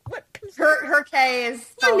 Shit, what comes? Her K is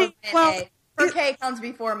followed by well, A. Her K comes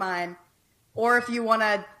before mine. Or if you want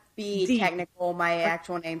to be D. technical, my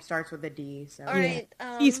actual name starts with a D. So. All right.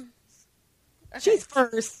 She's okay. she's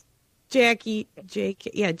first. Jackie,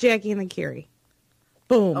 Jackie, and then Carrie.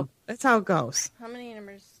 Boom. Oh. That's how it goes. How many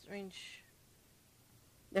numbers range?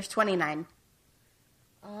 There's 29.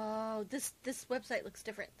 Oh, this website looks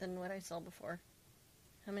different than what I saw before.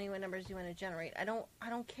 How many numbers do you want to generate? I don't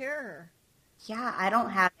care. Yeah, I don't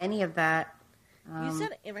have any of that. You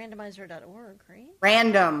said randomizer.org, right?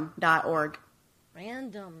 Random.org.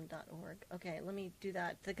 Random.org. Okay, let me do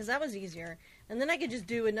that because that was easier. And then I could just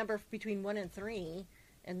do a number between 1 and 3,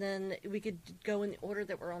 and then we could go in the order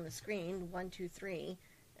that we're on the screen, 1, 2, 3,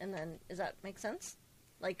 and then does that make sense?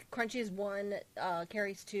 Like Crunchy is 1,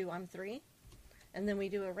 Carrie's 2, I'm 3, and then we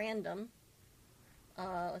do a random.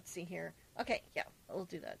 Let's see here. Okay, yeah, we'll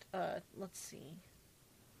do that. Let's see.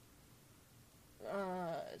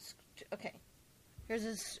 Okay, here's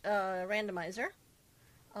this randomizer.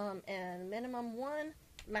 And minimum 1,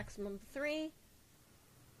 maximum 3.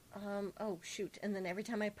 Oh, shoot. And then every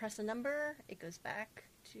time I press a number, it goes back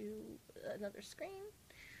to another screen.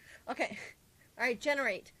 Okay. All right,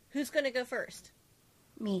 generate. Who's going to go first?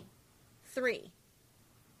 Me. 3.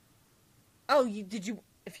 Oh,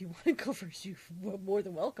 if you want to go first, you're more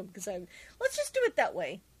than welcome. Let's just do it that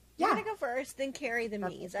way. Yeah. You're going to go first, then Carrie, then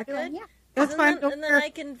me. Is that good? Yeah. That's fine. And then I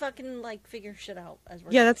can fucking, figure shit out as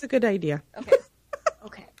we're Yeah, that's a good idea. Okay.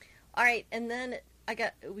 Okay. All right, and then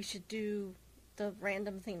we should do the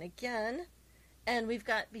random thing again. And we've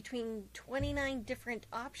got between 29 different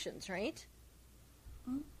options, right?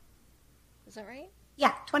 Mm-hmm. Is that right?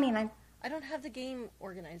 Yeah, 29. I don't have the game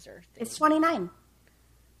organizer thing. It's 29.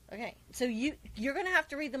 Okay, so you're going to have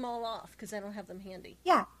to read them all off because I don't have them handy.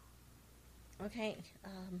 Yeah. Okay,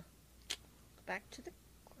 back to the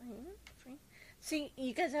screen. See,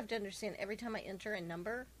 you guys have to understand, every time I enter a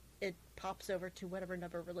number, it pops over to whatever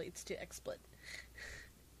number relates to XSplit.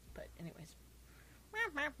 But anyways.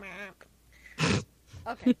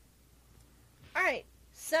 Okay. All right.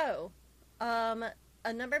 So,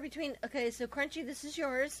 a number between. Okay, so Crunchy, this is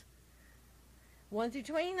yours. 1 through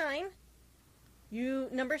 29.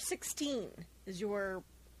 Number 16 is your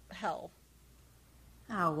hell.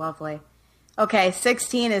 Oh, lovely. Okay,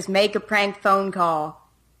 16 is make a prank phone call.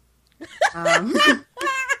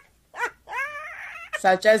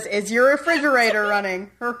 Such as, is your refrigerator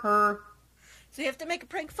running? So you have to make a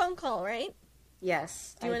prank phone call, right?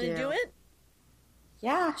 Yes, Do you want to do it?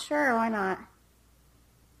 Yeah, sure, why not?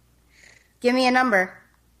 Give me a number.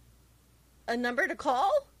 A number to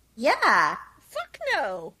call? Yeah. Fuck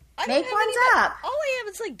no. I Make don't have ones any- up. All I have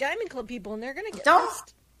is Diamond Club people, and they're gonna get Don't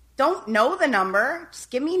pissed. don't know the number. Just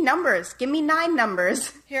give me numbers. Give me 9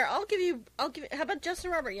 numbers. Here, I'll give you. How about Justin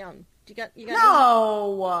Robert Young? You got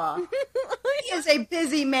No. He is a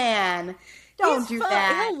busy man. Don't do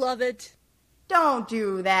that. He'll love it. Don't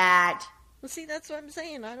do that. Well, see, that's what I'm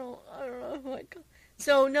saying. I don't know.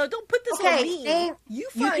 So no, don't put this Okay, on me. name- You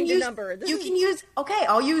you find can a use- number. Okay,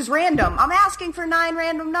 I'll use random. I'm asking for 9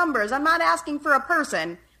 random numbers. I'm not asking for a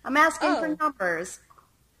person. I'm asking for numbers.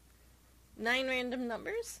 9 random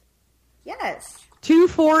numbers. Yes. 2,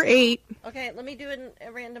 4, 8. Okay, let me do a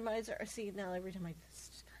randomizer. See, now every time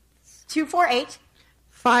 2, 4, 8.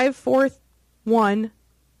 5, 4, 1.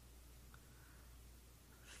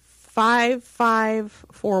 5, 5,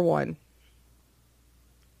 4, 1.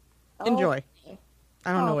 Enjoy. Okay.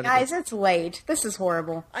 I don't know what guys, it is. it's late. This is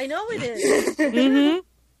horrible. I know it is. Mm-hmm.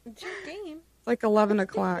 It's your game. It's like 11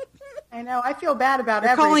 o'clock. I know. I feel bad about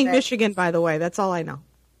They're everything. calling Michigan, by the way. That's all I know.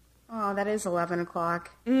 Oh, that is 11 o'clock.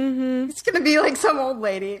 Mm-hmm. It's going to be like some old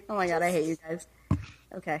lady. Oh, my God. I hate you guys.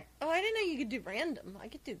 Okay. Oh, I didn't know you could do random. I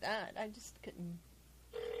could do that. I just couldn't.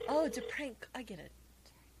 Oh, it's a prank. I get it.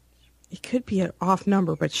 It could be an off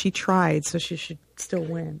number, but she tried, so she should still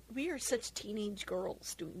win. We are such teenage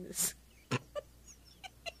girls doing this.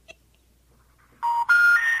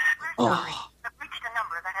 Oh. Have reached a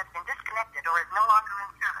number that has been disconnected or is no longer in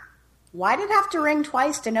service. Why did it have to ring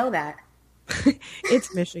twice to know that?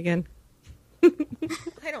 It's Michigan.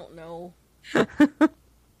 I don't know. You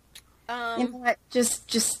know what?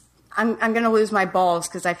 Just I'm going to lose my balls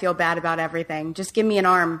because I feel bad about everything. Just give me an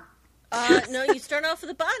arm. No, you start off with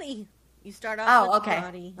a body. You start off with okay. a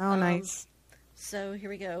body. Oh, nice. So here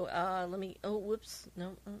we go. Let me. Oh, whoops.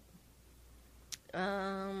 No.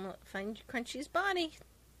 Find Crunchy's body.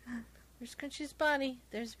 Where's Crunchy's body?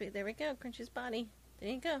 There we go. Crunchy's body. There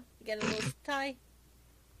you go. You get a little tie.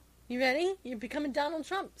 You ready? You're becoming Donald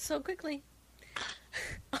Trump so quickly.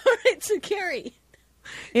 All right, so Carrie.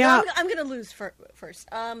 Yeah. I'm going to lose first.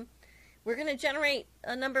 We're going to generate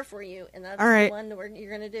a number for you, and that's All right. the one that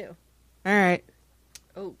you're going to do. All right.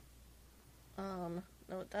 Oh.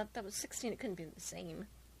 No, that was 16. It couldn't be the same.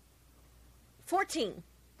 14.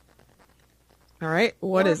 All right.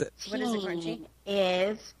 What is it? What is it, Crunchy?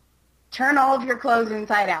 Is turn all of your clothes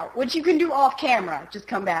inside out, which you can do off camera. Just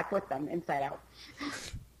come back with them inside out.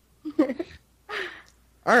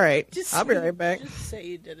 All right. Just I'll be right back. Just say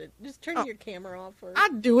you did it. Just turn your camera off.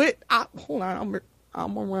 I'll do it. Hold on.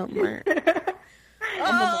 I'm around.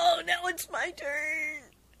 Oh, now it's my turn.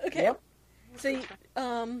 Okay. Yep. So,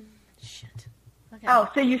 shit. Okay. Oh,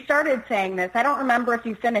 so you started saying this. I don't remember if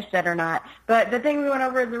you finished it or not. But the thing we went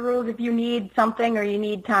over is the rules. If you need something or you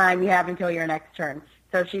need time, you have until your next turn.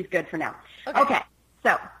 So she's good for now. Okay.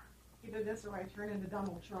 So. Either this or I turn into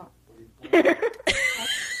Donald Trump.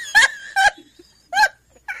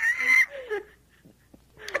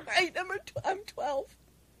 All right, I'm 12.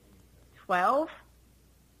 12.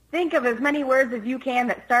 Think of as many words as you can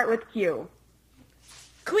that start with Q.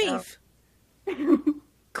 Queef.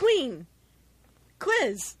 Queen.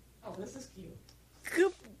 Quiz. Oh, this is cute.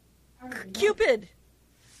 Cupid.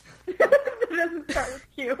 It doesn't start with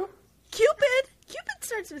Q. Cupid. Cupid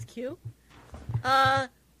starts with Q. All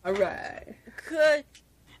right.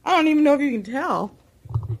 I don't even know if you can tell.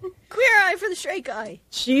 Queer eye for the straight guy.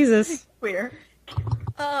 Jesus. Queer.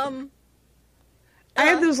 I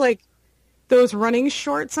have those running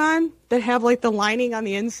shorts on that have like the lining on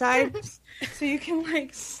the inside, so you can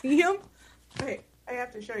like see them. Wait, I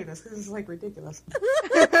have to show you this because this is like ridiculous.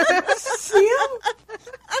 See them?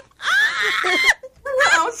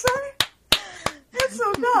 Outside? That's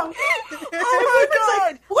so dumb. Oh my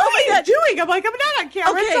god! What are you doing? I'm like, I'm not on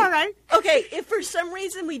camera. Okay. It's all right. Okay, if for some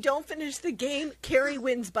reason we don't finish the game, Carrie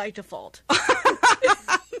wins by default.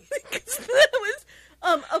 Because that was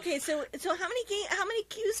okay. So how many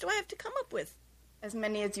cues do I have to come up with? As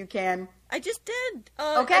many as you can. I just did.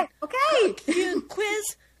 Okay.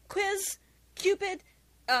 Quiz, Cupid.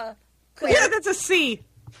 Yeah, that's a C.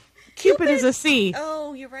 Cupid is a C.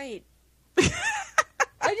 Oh, you're right.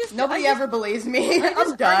 Nobody ever believes me.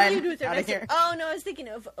 I'm done. With her. Out of here. Oh no, I was thinking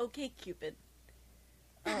of OK Cupid,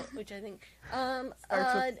 which I think Starts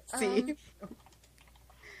with C.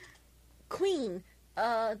 Queen,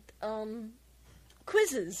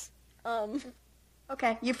 quizzes.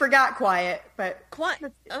 Okay, you forgot quiet, but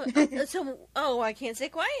Quiet. I can't say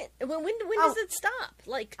quiet. When does it stop?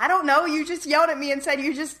 Like I don't know. You just yelled at me and said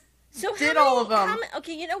you just did all of them.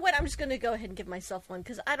 Okay, you know what? I'm just going to go ahead and give myself one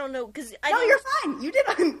because I don't know. No, you're fine. You did.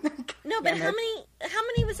 No, but how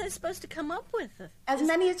many was I supposed to come up with? As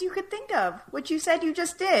many as you could think of, which you said you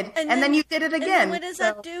just did, and then you did it again. What does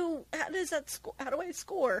that do? How does that score? How do I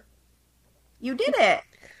score? You did it.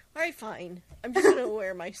 All right, fine. I'm just going to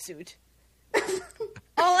wear my suit.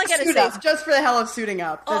 All I gotta Suit say up, just for the hell of suiting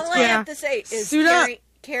up. All I have to say is Suit up.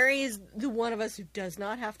 Carrie is the one of us who does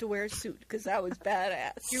not have to wear a suit because that was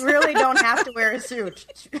badass. You really don't have to wear a suit.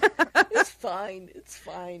 It's fine. It's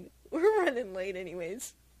fine. We're running late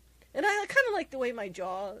anyways. And I kind of like the way my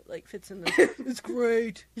jaw like fits in the... It's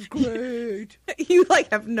great. It's great. You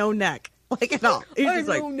like have no neck, like at all. I have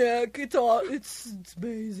no neck. It's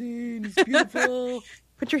amazing. It's beautiful.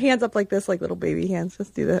 Put your hands up like this, like little baby hands.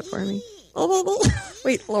 Just do that for me.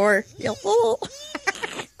 Wait, lower. Yeah.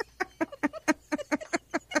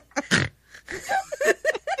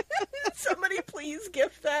 Somebody please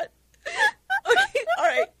gift that. Okay, all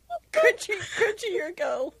right. Crunchy, your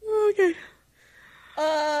go. Okay.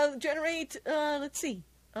 Generate. Let's see.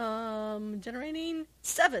 Generating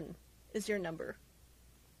 7 is your number.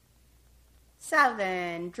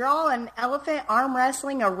 7. Draw an elephant arm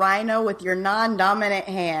wrestling a rhino with your non-dominant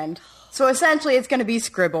hand. So essentially, it's going to be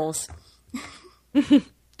scribbles.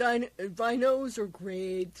 Rhinos are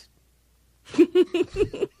great.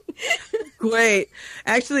 Great.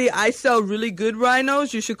 Actually, I sell really good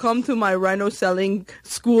rhinos. You should come to my rhino selling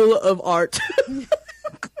school of art.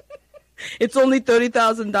 It's only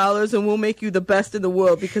 $30,000 and we'll make you the best in the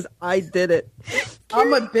world because I did it.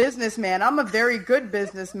 I'm a businessman. I'm a very good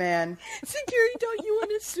businessman. So, Gary, don't you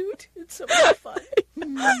want a suit? It's so much fun.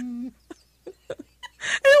 I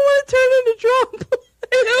don't want to turn into Trump.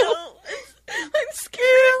 No, I'm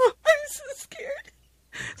scared. I'm so scared.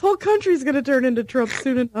 This whole country's going to turn into Trump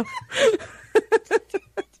soon enough.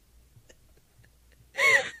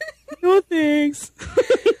 No thanks.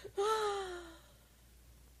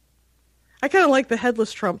 I kind of like the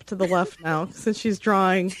headless Trump to the left now, since she's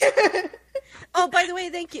drawing. Oh, by the way,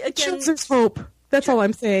 thank you again. Chooses hope. That's all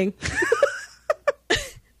I'm saying.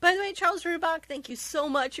 By the way, Charles Rubach, thank you so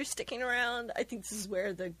much for sticking around. I think this is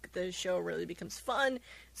where the show really becomes fun.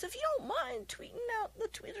 So if you don't mind tweeting out the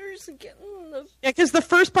Twitters and getting the... Yeah, because the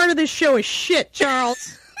first part of this show is shit,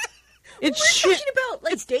 Charles. It's We're shit. talking about,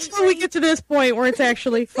 like, dating. Until we get to this point where it's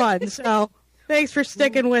actually fun. So thanks for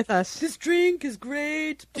sticking with us. This drink is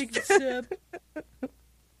great. Take a sip.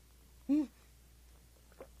 Wait,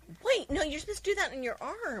 no, you're supposed to do that on your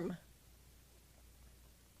arm.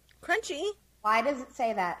 Crunchy. Why does it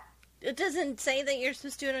say that? It doesn't say that you're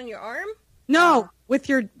supposed to do it on your arm? No, with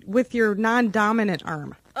your non-dominant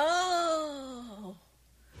arm. Oh.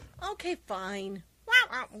 Okay, fine.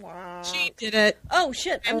 She did it. Oh,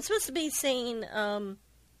 shit. I'm supposed to be saying,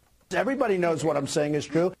 Everybody knows what I'm saying is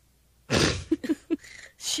true.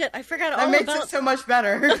 Shit, I forgot all That makes about... it so much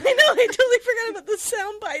better. I know, I totally forgot about the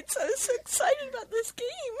sound bites. I was so excited about this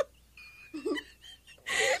game.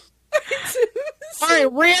 All right,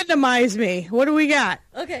 randomize me. What do we got?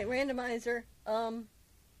 Okay, randomizer.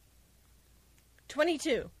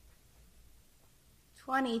 22.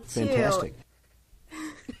 22. Fantastic.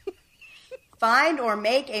 Find or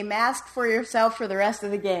make a mask for yourself for the rest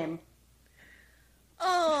of the game.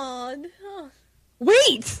 Oh, no.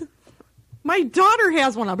 Wait! My daughter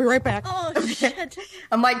has one. I'll be right back. Oh, shit.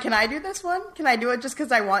 I'm like, can I do this one? Can I do it just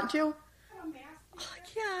because I want to?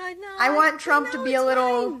 Yeah, no. I want Trump to be a it's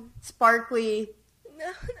little fine. sparkly.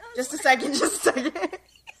 No, Just a second, just a second.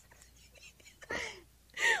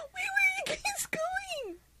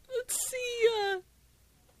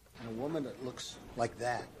 And a woman that looks like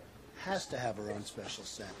that has to have her own special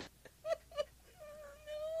scent.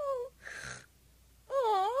 No.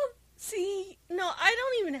 Oh, see, no, I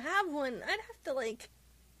don't even have one. I'd have to like.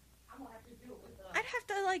 I'd have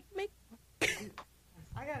to like make.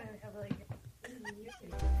 I gotta have like.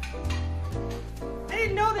 I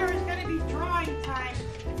didn't know there was gonna be drawing time.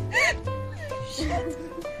 Shit.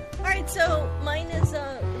 All right, so mine is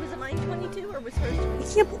was it mine 22 or was hers 22?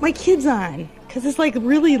 I can't put my kids on because it's like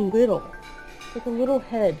really little, like a little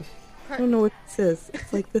head. I don't know what this is.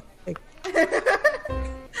 It's like this big.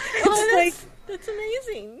 That's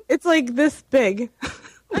amazing. It's like this big.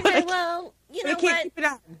 Okay, well, you know I can't what? keep it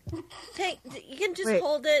on. You can just Wait.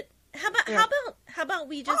 hold it. How about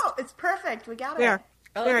we just? Oh, it's perfect. We got it. There.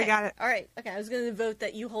 Oh, There, I okay. got it. All right. Okay, I was going to vote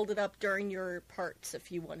that you hold it up during your parts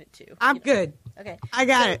if you wanted to. I'm good. Okay. I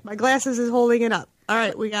got it. My glasses is holding it up. All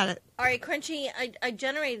right, we got it. All right, Crunchy, I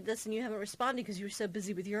generated this and you haven't responded because you were so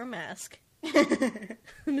busy with your mask.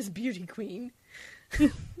 Miss Beauty Queen.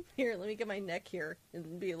 Here, let me get my neck here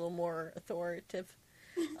and be a little more authoritative.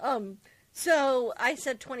 So I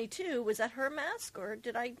said 22. Was that her mask or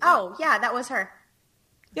did I? Oh, yeah, that was her.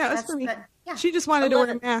 Yeah, that's That's for me. the- yeah. She just wanted to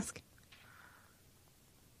 11. wear a mask.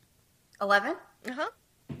 11? Uh-huh.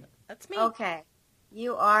 That's me. Okay.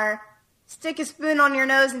 You are stick a spoon on your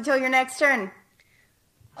nose until your next turn.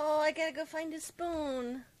 Oh, I gotta go find a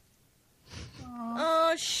spoon.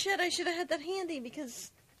 Oh, shit, I should have had that handy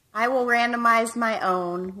because... I will randomize my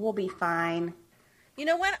own. We'll be fine. You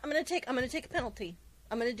know what? I'm gonna take a penalty.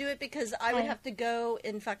 I'm gonna do it because I would have to go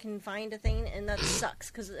and fucking find a thing, and that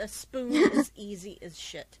sucks because a spoon is easy as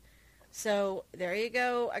shit. So there you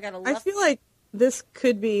go. I got a I left. feel like this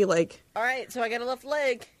could be like. All right, so I got a left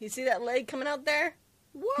leg. You see that leg coming out there?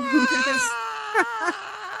 What?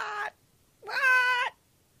 What?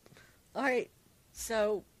 All right,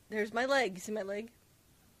 so there's my leg. You see my leg?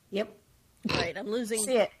 Yep. All right, I'm losing.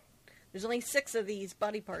 See it. There's only 6 of these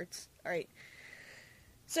body parts. All right.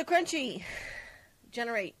 So, Crunchy,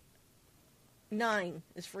 generate. 9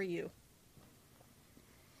 is for you.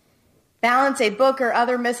 Balance a book or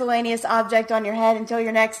other miscellaneous object on your head until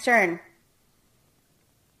your next turn.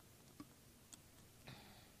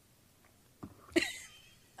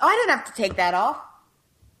 Oh, I didn't have to take that off.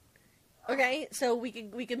 Okay, so we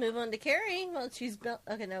could move on to Carrie. Well, she's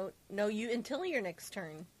okay. No, you until your next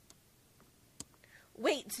turn.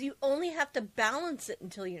 Wait, so you only have to balance it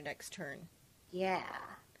until your next turn. Yeah.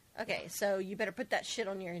 Okay, so you better put that shit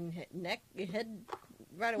on your neck, your head,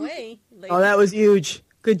 right away. Oh, that was huge.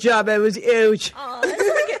 Good job. That was huge. Oh, it's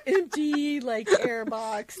like an empty, air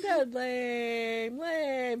box. That lame.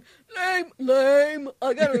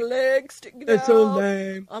 I got a leg sticking That's out. so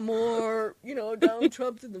lame. I'm more, Donald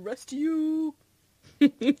Trump than the rest of you.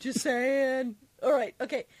 Just saying. All right,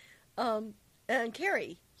 okay. And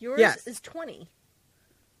Carrie, yours Yes. is 20.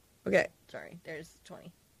 Okay. Sorry, there's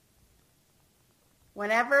 20.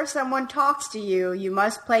 Whenever someone talks to you, you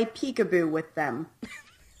must play peekaboo with them.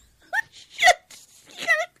 Shit! You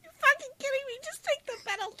gotta be fucking kidding me. Just take the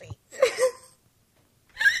penalty.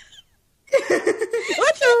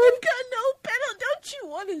 What? You've got no penalty. Don't you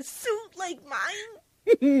want a suit like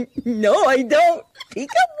mine? No, I don't.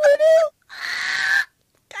 Peekaboo.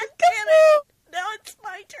 God damn it. Now it's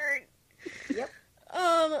my turn. Yep.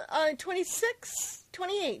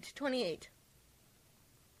 28.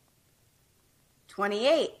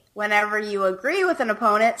 28. Whenever you agree with an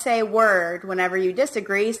opponent, say word. Whenever you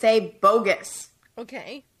disagree, say bogus.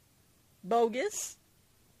 Okay. Bogus.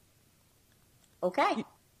 Okay.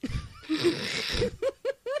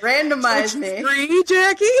 Randomize me. 3,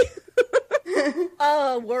 Jackie.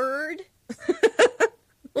 Word.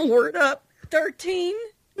 Word up. 13.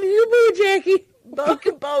 You boo, Jackie.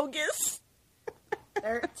 Bogus.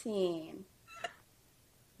 13.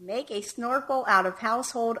 Make a snorkel out of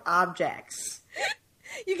household objects.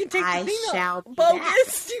 You can take I the thing shall off. do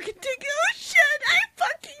Bogus. You can take. Oh shit! I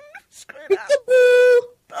fucking screwed up. Peekaboo.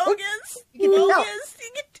 Bogus. You can- no. Bogus.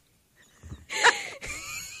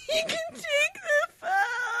 You can take the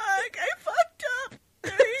fuck. I fucked up.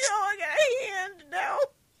 There you go. I got a hand now.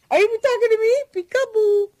 Are you talking to me?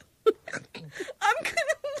 Peekaboo. I'm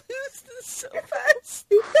gonna lose this so fast.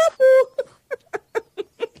 Peekaboo.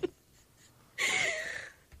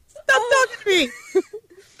 Stop talking to me.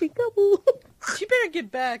 Peekaboo. She better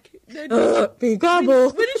get back.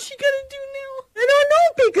 Peekaboo. What is she gonna do now? I don't know,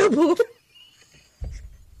 Peekaboo.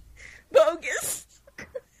 Bogus.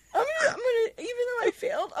 I'm gonna, even though I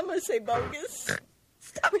failed, I'm gonna say bogus.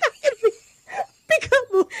 Stop talking to me.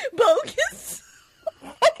 Peekaboo. Bogus.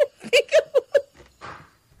 Peekaboo.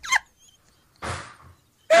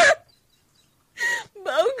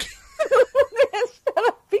 Bogus.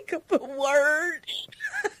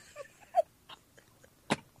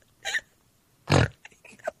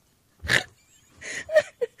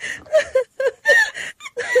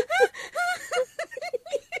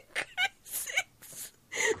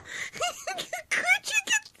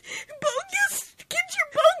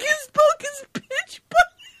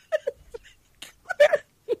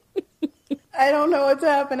 I don't know what's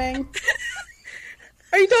happening.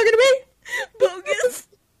 Are you talking to me? Bogus.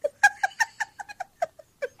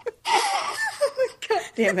 God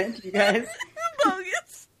damn it, you guys.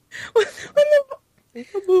 Bogus. What the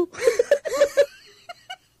Peekaboo.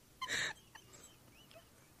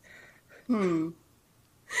 Oh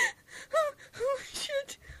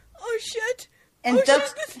shit. Oh shit. And oh,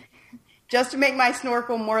 just shit. just to make my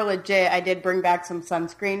snorkel more legit, I did bring back some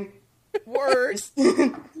sunscreen. Words.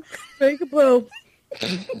 Peekaboo.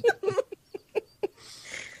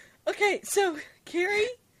 Okay, so Carrie,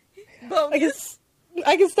 bogus.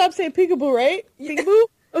 I can stop saying peekaboo, right? Peekaboo?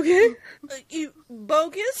 Okay. You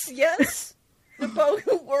bogus? Yes. The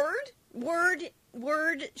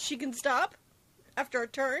word. She can stop after a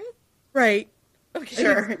turn. Right. Okay.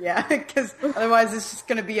 Sure, yeah, because otherwise it's just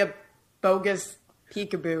going to be a bogus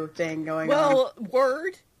peekaboo thing going on. Well,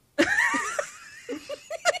 word.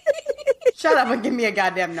 Shut up and give me a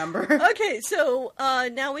goddamn number. Okay, so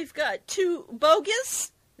now we've got 2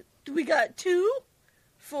 bogus. We got 2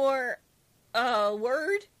 for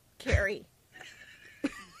word. Carrie.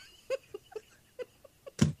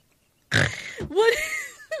 What?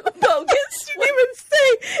 Bogus? You didn't even say,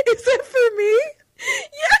 is that for me?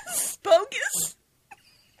 Yes, bogus.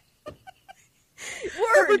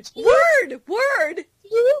 Word.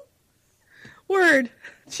 Word.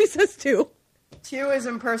 She says 2. 2 is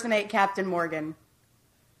impersonate Captain Morgan.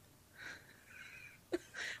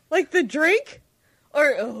 Like the drink?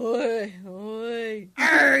 Or oi.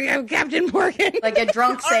 I'm Captain Morgan. Like a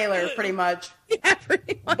drunk sailor, pretty much. Yeah,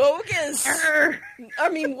 pretty much. Bogus. Arr. I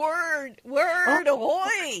mean, word.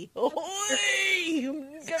 Ahoy.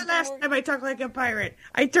 The last time I talked like a pirate,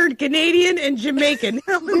 I turned Canadian and Jamaican.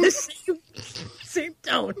 All in the same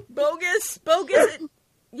tone. Bogus.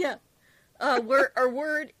 Yeah.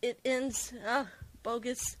 Word. It ends.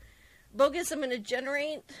 Bogus. I'm gonna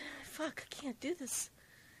generate. Fuck. I can't do this.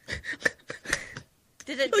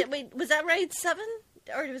 Wait, was that right? 7?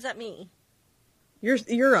 Or was that me?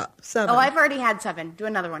 You're up. 7. Oh, I've already had 7. Do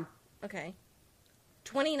another one. Okay.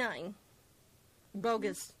 29.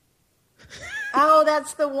 Bogus. Oh,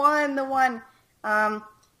 that's the one.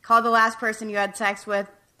 Call the last person you had sex with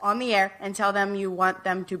on the air and tell them you want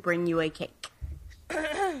them to bring you a cake.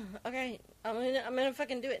 Okay. I'm gonna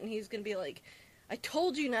fucking do it, and he's gonna be like, I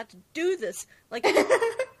told you not to do this. Like,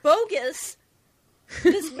 bogus.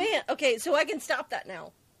 This man. Okay, so I can stop that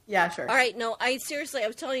now. Yeah, sure. All right, no, I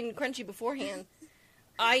was telling Crunchy beforehand.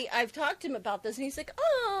 I've talked to him about this, and he's like,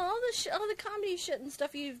 "Oh, all the comedy shit and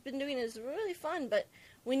stuff you've been doing is really fun, but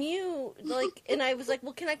when you like," and I was like,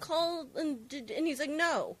 "Well, can I call?" And he's like,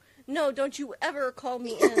 "No, don't you ever call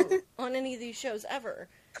me in on any of these shows ever."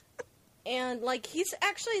 And like, he's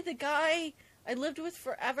actually the guy I lived with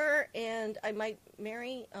forever, and I might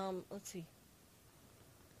marry. Let's see.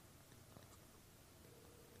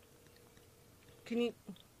 Can you?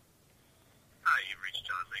 Hi, you've reached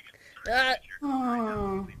John Lincoln.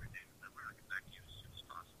 Oh. Leave your name and number. I'll get back to you as soon as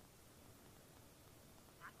possible.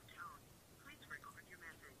 At the tone, please record your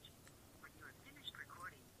message. When you have finished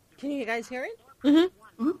recording, Can you guys hear it? one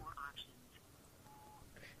or more options.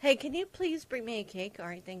 Hey, can you please bring me a cake? All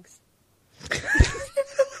right, thanks.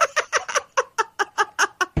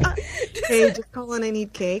 Hey, just calling. I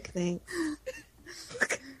need cake. Thanks.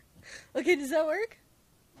 Okay, does that work?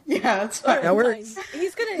 Yeah, that's fine. That works. Fine.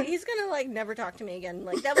 He's gonna like never talk to me again.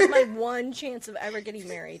 Like, that was my one chance of ever getting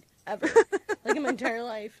married, ever, like in my entire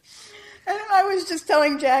life. And I was just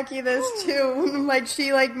telling Jackie this too. Like,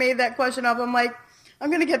 she like made that question up. I'm like, I'm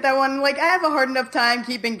gonna get that one. Like, I have a hard enough time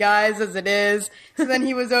keeping guys as it is. So then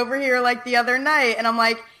he was over here like the other night, and I'm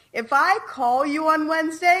like, if I call you on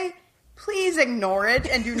Wednesday, please ignore it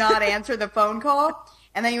and do not answer the phone call.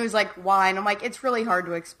 And then he was like, why? And I'm like, it's really hard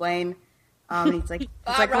to explain. He's like,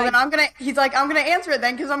 well, then I'm gonna answer it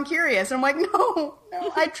then because I'm curious. And I'm like, no,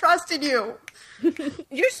 I trusted you. You're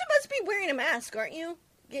supposed to be wearing a mask, aren't you?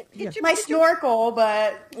 Get your, My get your- snorkel,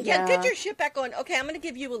 but yeah, get your shit back on. Okay, I'm gonna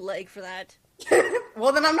give you a leg for that.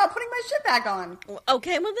 Well, then I'm not putting my shit back on.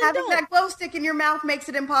 Okay, well then Having don't. that glow stick in your mouth makes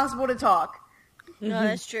it impossible to talk. No,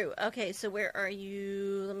 that's true. Okay, so where are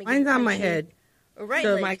you? Let me. Mine's on my head, Right,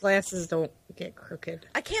 so like, my glasses don't get crooked.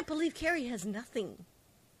 I can't believe Carrie has nothing.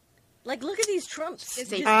 Like, look at these trumps.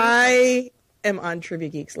 I am on Trivia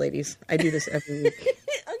Geeks, ladies. I do this every week.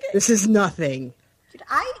 Okay. This is nothing. Dude,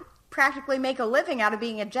 I practically make a living out of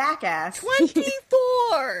being a jackass.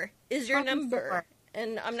 24 is your 24. number.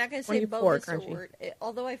 And I'm not going to say 24, bogus or Crunchy. word,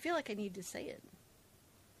 although I feel like I need to say it.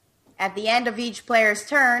 At the end of each player's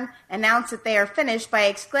turn, announce that they are finished by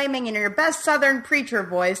exclaiming in your best Southern preacher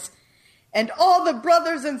voice, and all the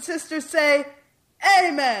brothers and sisters say,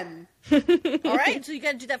 Amen! All right, so you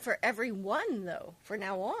got to do that for every one, though, for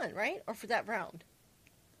now on, right? Or for that round?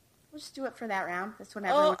 We'll just do it for that round. That's when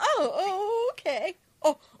everyone. Okay.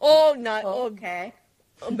 Not Okay.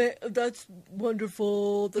 that's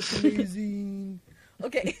wonderful. That's amazing.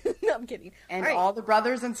 Okay, no, I'm kidding. And all right. all the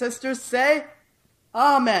brothers and sisters say,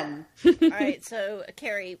 Amen. All right, so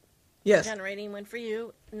Carrie, Yes. generating one for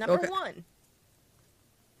you. Number Okay. 1.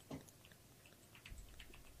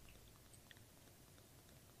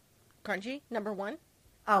 Crunchy, number 1.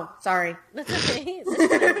 Oh, sorry. That's okay.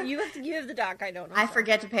 That's fine. You have the doc. I don't. I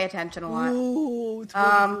forget to pay attention a lot. Ooh, it's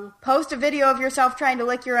wonderful. Post a video of yourself trying to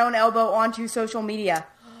lick your own elbow onto social media.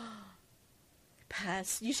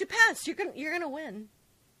 Pass. You should pass. You're gonna win.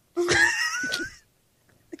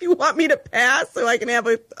 You want me to pass so I can have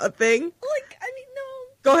a thing? Like, I mean, no.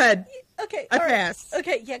 Go ahead. Okay, I all right. pass.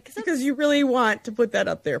 Okay, yeah, Because you really want to put that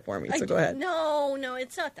up there for me, so go ahead. No,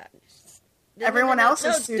 it's not that. Everyone else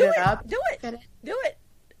is suited up. Do it. Fit it. Do it.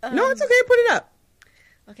 No, it's okay. Put it up.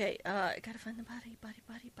 Okay, I gotta find the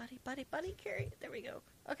body, Carrie. There we go.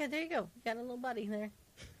 Okay, there you go. You got a little body there.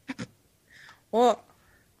 Well,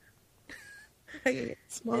 I get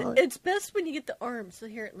smaller. It's best when you get the arms. So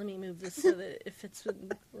here, let me move this so that it fits with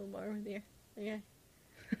the little bar with here. Okay.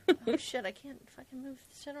 Oh shit, I can't fucking move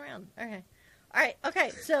this shit around. Okay. Alright, okay,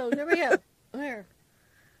 so there we go. There.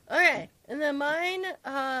 Okay, and then mine,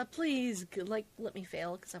 please, let me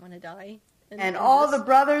fail, because I want to die. And all the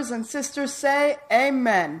brothers and sisters say,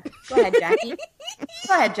 Amen. Go ahead, Jackie.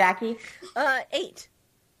 Go ahead, Jackie. 8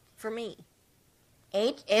 for me.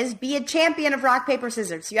 8 is be a champion of rock, paper,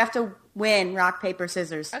 scissors. You have to win rock, paper,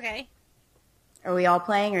 scissors. Okay. Are we all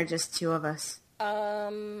playing or just 2 of us? Yeah,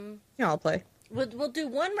 I'll play. We'll do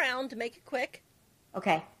one round to make it quick.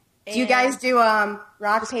 Okay. Do you guys do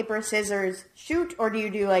rock, paper, scissors, shoot, or do you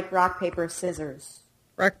do like rock, paper, scissors?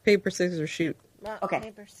 Rock, paper, scissors, shoot. Rock, Okay.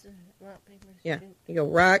 paper, rock, paper, Yeah. shoot. You go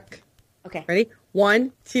rock. Okay. Ready?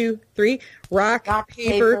 1, 2, 3. Rock, Rock,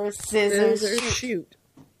 paper, paper, scissors, shoot.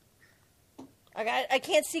 I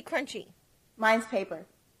can't see Crunchy. Mine's paper.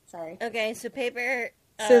 Sorry. Okay, so paper,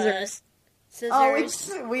 Scissors.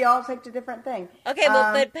 scissors. Oh, we all picked a different thing. Okay,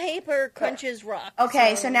 well, but paper crunches rock.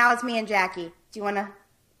 Okay, so now it's me and Jackie. Do you want to?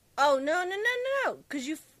 Oh, no, because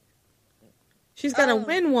you... She's got to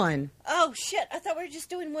win one. Oh, shit, I thought we were just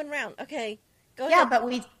doing one round. Okay, go Yeah, ahead. but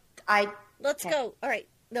Let's okay. go. All right,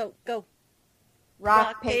 no, go.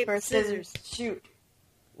 Rock, paper, scissors, shoot.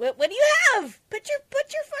 What do you have? Put your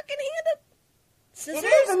fucking hand up. Scissors? It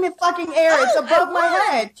is in the fucking air. It's Oh, above I my won.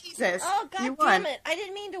 head. Jesus. Oh, God You damn won. it. I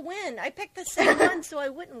didn't mean to win. I picked the same one so I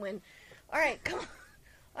wouldn't win. All right, come on.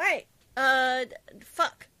 All right,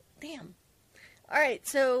 fuck. Damn. All right,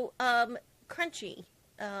 so, Crunchy,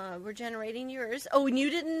 we're generating yours. Oh, and you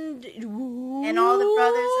didn't... And all the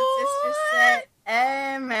brothers and sisters said,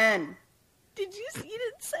 Amen. You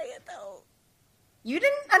didn't say it, though. You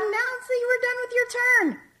didn't announce that you were done with your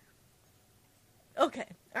turn. Okay.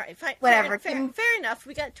 All right, fine. Whatever. Fair enough.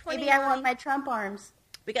 We got 29. Maybe I want my Trump arms.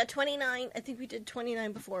 We got 29. I think we did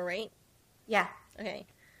 29 before, right? Yeah. Okay.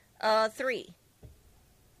 3.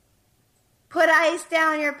 Put ice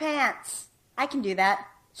down your pants. I can do that.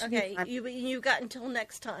 Should be Okay, fun. you got until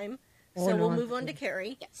next time. Oh, So no, we'll I move on to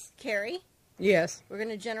Carrie. Yes. Carrie, Yes. we're going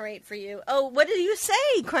to generate for you. Oh, what did you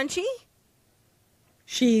say, Crunchy?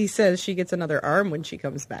 She says she gets another arm when she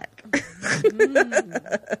comes back.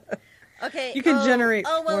 Okay. You can generate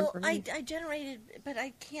Oh, one well, for me. I generated, but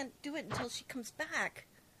I can't do it until she comes back.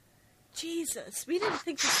 Jesus, we didn't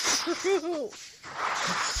think this through.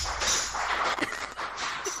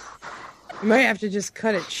 You might have to just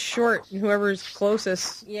cut it short, and whoever's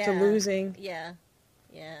closest to losing. Yeah.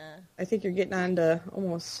 I think you're getting on to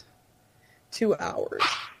almost 2 hours.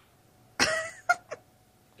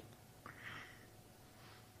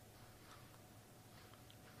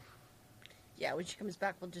 Yeah, when she comes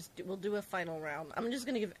back, we'll do a final round. I'm just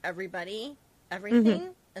gonna give everybody everything,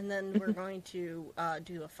 and then we're going to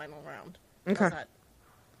do a final round. Okay. How's that?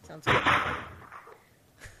 Sounds good.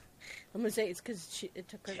 I'm gonna say it's because it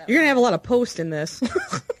took her that. You're going to have a lot of post in this. No.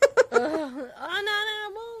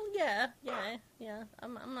 Well, yeah.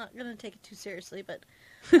 I'm not gonna take it too seriously, but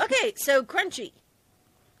okay. So Crunchy.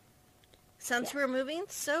 Since we're moving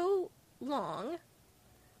so long,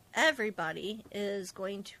 everybody is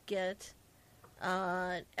going to get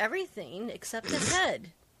everything except the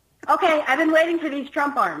head. Okay, I've been waiting for these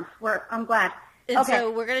Trump arms. I'm glad. And Okay.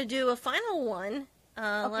 so we're going to do a final one.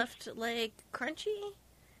 Left leg crunchy.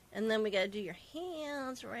 And then we got to do your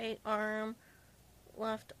hands, right arm,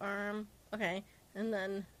 left arm. Okay. And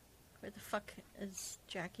then where the fuck is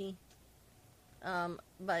Jackie?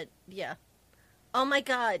 But yeah. Oh my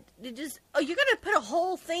God! You're gonna put a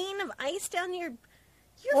whole thing of ice down your?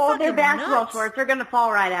 You're Well, fucking they're basketball nuts. shorts. They're gonna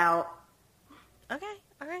fall right out. Okay.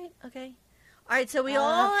 All right. So we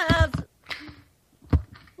all have.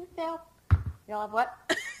 Y'all have what?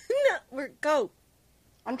 No, go.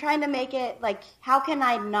 I'm trying to make it like, how can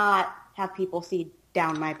I not have people see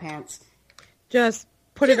down my pants? Just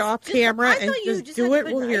put it off Just- camera I and thought you just do had it. to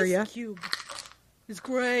put We'll an hear ice you. Cube. It's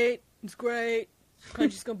great.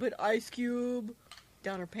 Crunchy's gonna put ice cube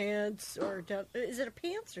down her pants or down. Is it a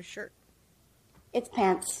pants or shirt? It's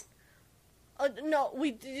pants. No,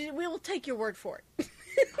 we will take your word for it.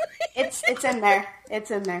 It's in there.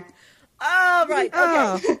 It's in there. Oh, right. Okay.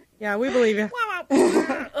 Oh, yeah, we believe you.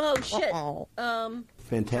 Oh shit. Oh.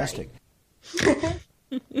 Fantastic.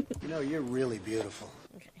 You're really beautiful.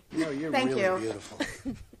 Okay. You're Thank really you.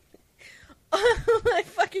 beautiful. I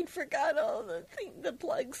fucking forgot all the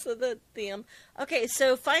plugs of the theme. Okay,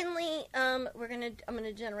 so finally, I'm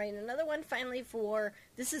gonna generate another one. Finally,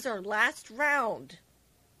 this is our last round.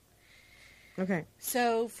 Okay.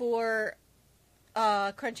 So for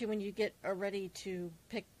Crunchy, when you get ready to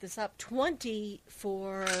pick this up, 20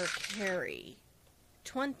 for Carrie.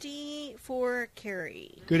 20 for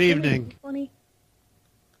Carrie. Good evening. 20.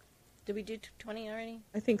 Did we do 20 already?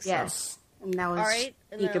 I think so. Yes. And that was All right,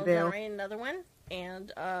 and then I'll peekaboo. generate another one,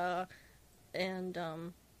 and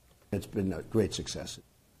It's been a great success.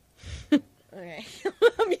 okay,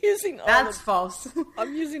 I'm using all That's false.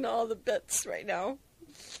 I'm using all the bits right now.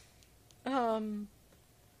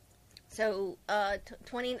 So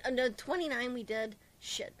 29 we did.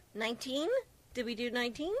 Shit, 19. Did we do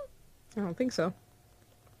 19? I don't think so.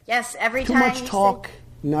 Yes, every Too time much you talk,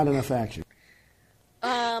 not enough action.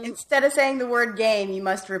 instead of saying the word game, you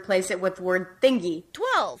must replace it with the word thingy.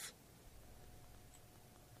 12.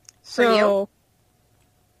 So,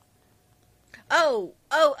 Oh,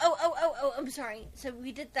 I'm sorry. So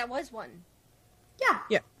we did, that was one. Yeah.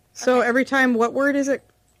 yeah. So Okay. every time, what word is it?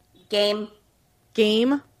 Game.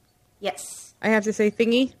 Game? Yes. I have to say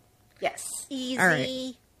thingy? Yes. Easy. All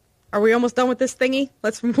right. Are we almost done with this thingy?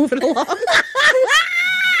 Let's move it along.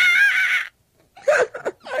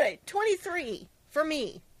 All right, 23 for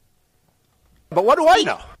me. But what do I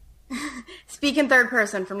know? Speak in third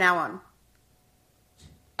person from now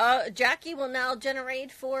on. Jackie will now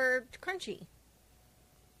generate for Crunchy.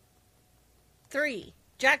 3.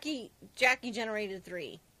 Jackie generated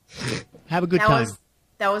 3. Have a good time.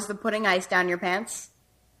 That was the putting ice down your pants.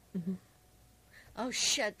 Oh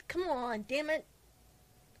shit! Come on, damn it!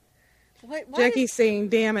 Why Jackie's saying,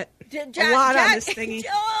 damn it. Did a lot on this thingy.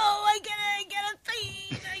 Oh, I get a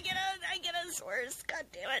thing. I get a source. God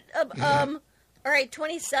damn it. All right,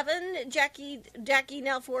 27. Jackie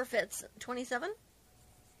now forfeits. 27.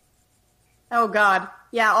 Oh, God.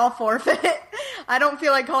 Yeah, I'll forfeit. I don't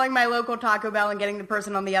feel like calling my local Taco Bell and getting the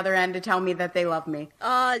person on the other end to tell me that they love me.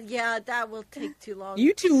 Yeah, that will take too long.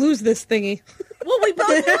 You two lose this thingy. Well, we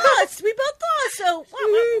both lost. So,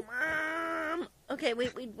 okay,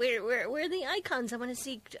 wait, where are the icons? I want to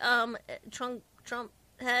see Trump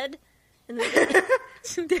head, and then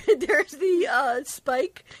there's the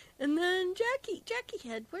Spike, and then Jackie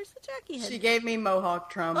head. Where's the Jackie head? She gave me Mohawk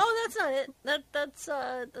Trump. Oh, that's not it. That's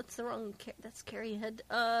the wrong. That's Carrie head.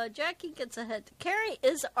 Jackie gets a head. Carrie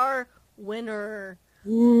is our winner.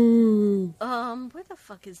 Ooh. Where the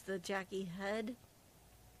fuck is the Jackie head?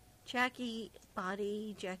 Jackie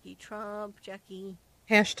body, Jackie Trump, Jackie.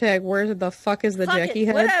 Hashtag, where the fuck is the Fuck Jackie it,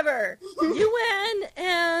 head? whatever. You win,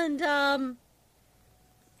 and okay,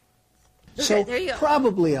 So there you go.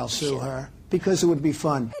 probably I'll sue her because it would be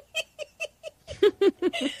fun. All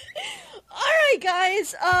right,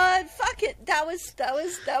 guys. Fuck it. That was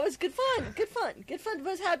good fun. Good fun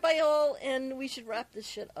was had by all, and we should wrap this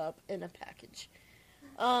shit up in a package.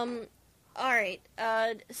 All right.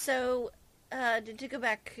 So to go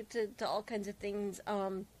back to all kinds of things.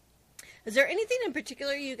 Is there anything in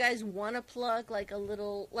particular you guys want to plug, like a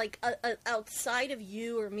little, like outside of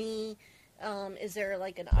you or me? Is there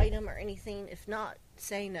like an item or anything? If not,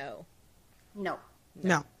 say no. No.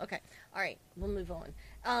 No. Okay. All right. We'll move on.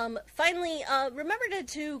 Finally, remember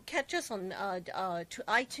to catch us on to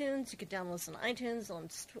iTunes. You can download us on iTunes, on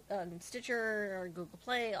Stitcher or Google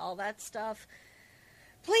Play, all that stuff.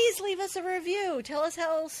 Please leave us a review. Tell us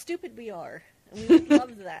how stupid we are. And we would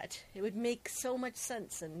love that. It would make so much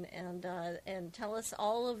sense, and tell us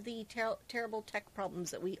all of the terrible tech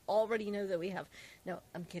problems that we already know that we have. No,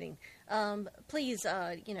 I'm kidding. Please,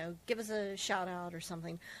 give us a shout out or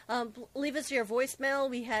something. Leave us your voicemail.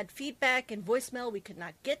 We had feedback and voicemail we could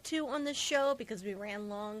not get to on this show because we ran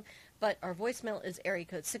long. But our voicemail is area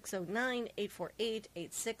code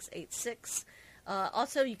 609-848-8686.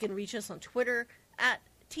 Also, you can reach us on Twitter at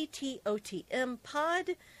TTOTM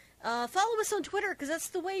Pod. Follow us on Twitter, because that's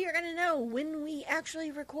the way you're going to know when we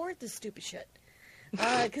actually record this stupid shit.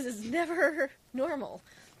 Because it's never normal.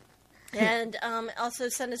 And also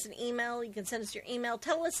send us an email. You can send us your email.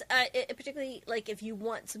 Tell us, particularly, like, if you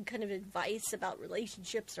want some kind of advice about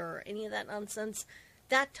relationships or any of that nonsense,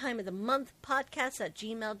 that time of the month podcast at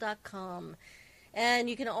gmail.com. And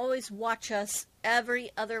you can always watch us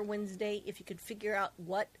every other Wednesday, if you could figure out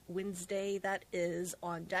what Wednesday that is,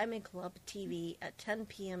 on Diamond Club TV at 10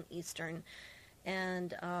 p.m. Eastern.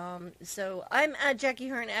 And so I'm at Jackie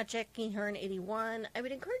Hearn, at Jackie Hearn81. I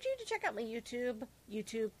would encourage you to check out my YouTube,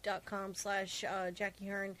 youtube.com/Jackie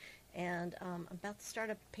Hearn. And I'm about to start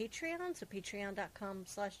a Patreon, so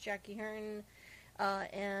patreon.com/Jackie Hearn.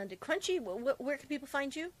 And Crunchy, where can people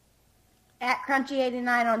find you? At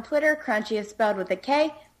Crunchy89 on Twitter. Crunchy is spelled with a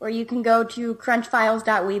K, or you can go to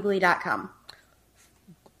crunchfiles.weebly.com.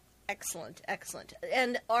 Excellent, excellent.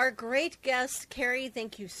 And our great guest, Carrie,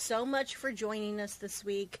 thank you so much for joining us this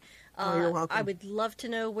week. You're welcome. I would love to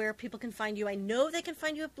know where people can find you. I know they can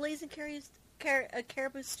find you at Blazing Caribou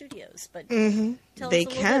Studios, but tell us a little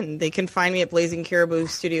bit. They can find me at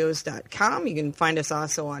blazingcariboustudios.com. You can find us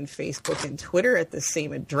also on Facebook and Twitter at the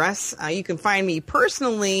same address. You can find me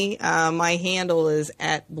personally. My handle is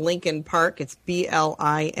at Blinken Park. It's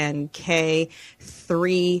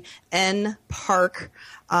BLINK3N Park.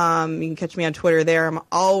 You can catch me on Twitter there. I'm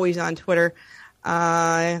always on Twitter.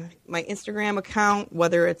 My Instagram account,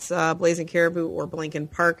 whether it's Blazing Caribou or Blinken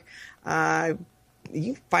Park,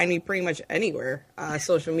 you can find me pretty much anywhere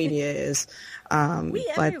social media is. But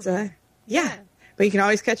you can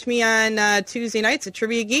always catch me on Tuesday nights at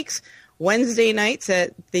Trivia Geeks, Wednesday nights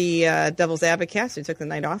at the Devil's Advocate. I took the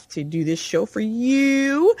night off to do this show for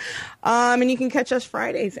you. And you can catch us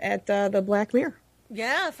Fridays at the Black Mirror.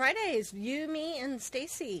 Yeah, Fridays. You, me, and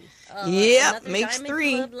Stacy. Yep, makes Diamond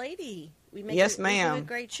 3. Club lady. We make Yes, we ma'am. do a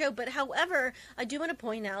great show. But however, I do want to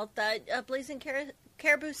point out that Blazing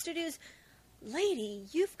Caribou Studios, lady,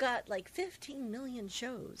 you've got like 15 million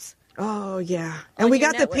shows. Oh, yeah. And we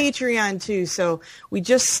got the Patreon, too. So we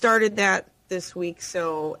just started that this week.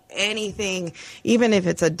 So anything, even if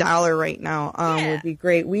it's $1 right now, would be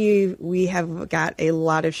great. We have got a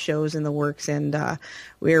lot of shows in the works, and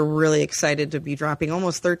we're really excited to be dropping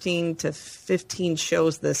almost 13 to 15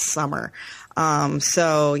 shows this summer.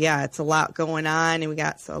 So yeah, it's a lot going on, and we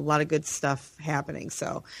got a lot of good stuff happening.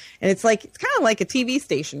 So, and it's kind of like a TV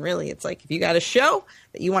station, really. It's like, if you got a show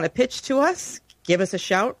that you want to pitch to us, give us a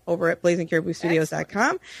shout over at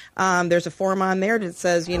blazingcariboustudios.com. There's a form on there that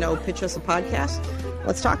says, pitch us a podcast.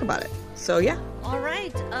 Let's talk about it. So, yeah. All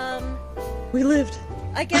right. We lived.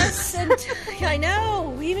 I guess. And I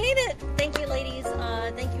know. We made it. Thank you, ladies.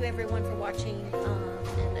 Thank you, everyone, for watching,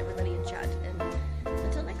 and everybody in chat. And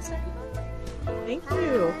until next time. Thank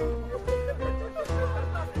you.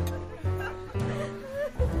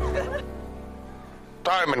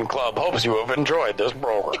 Diamond Club hopes you have enjoyed this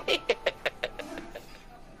program.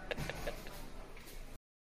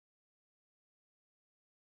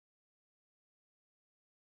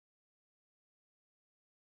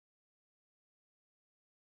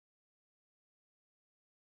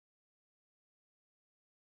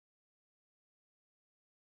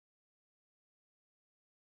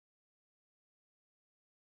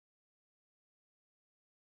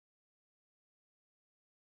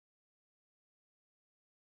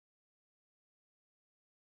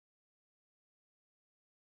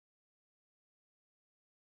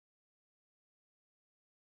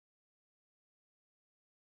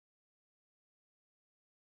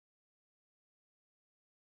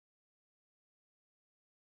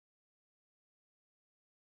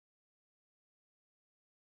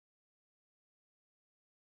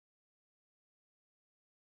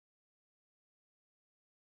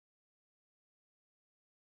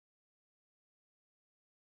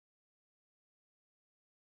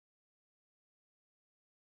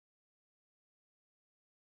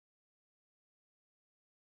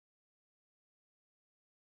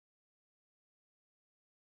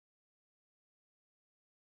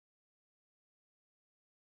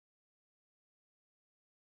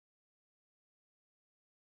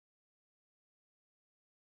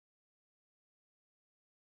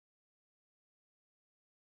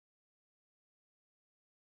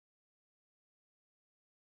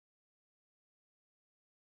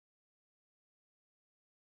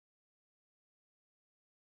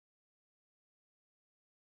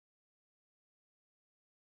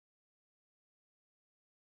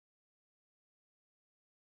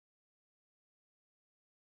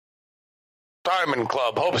 Diamond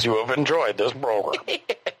Club hopes you have enjoyed this program.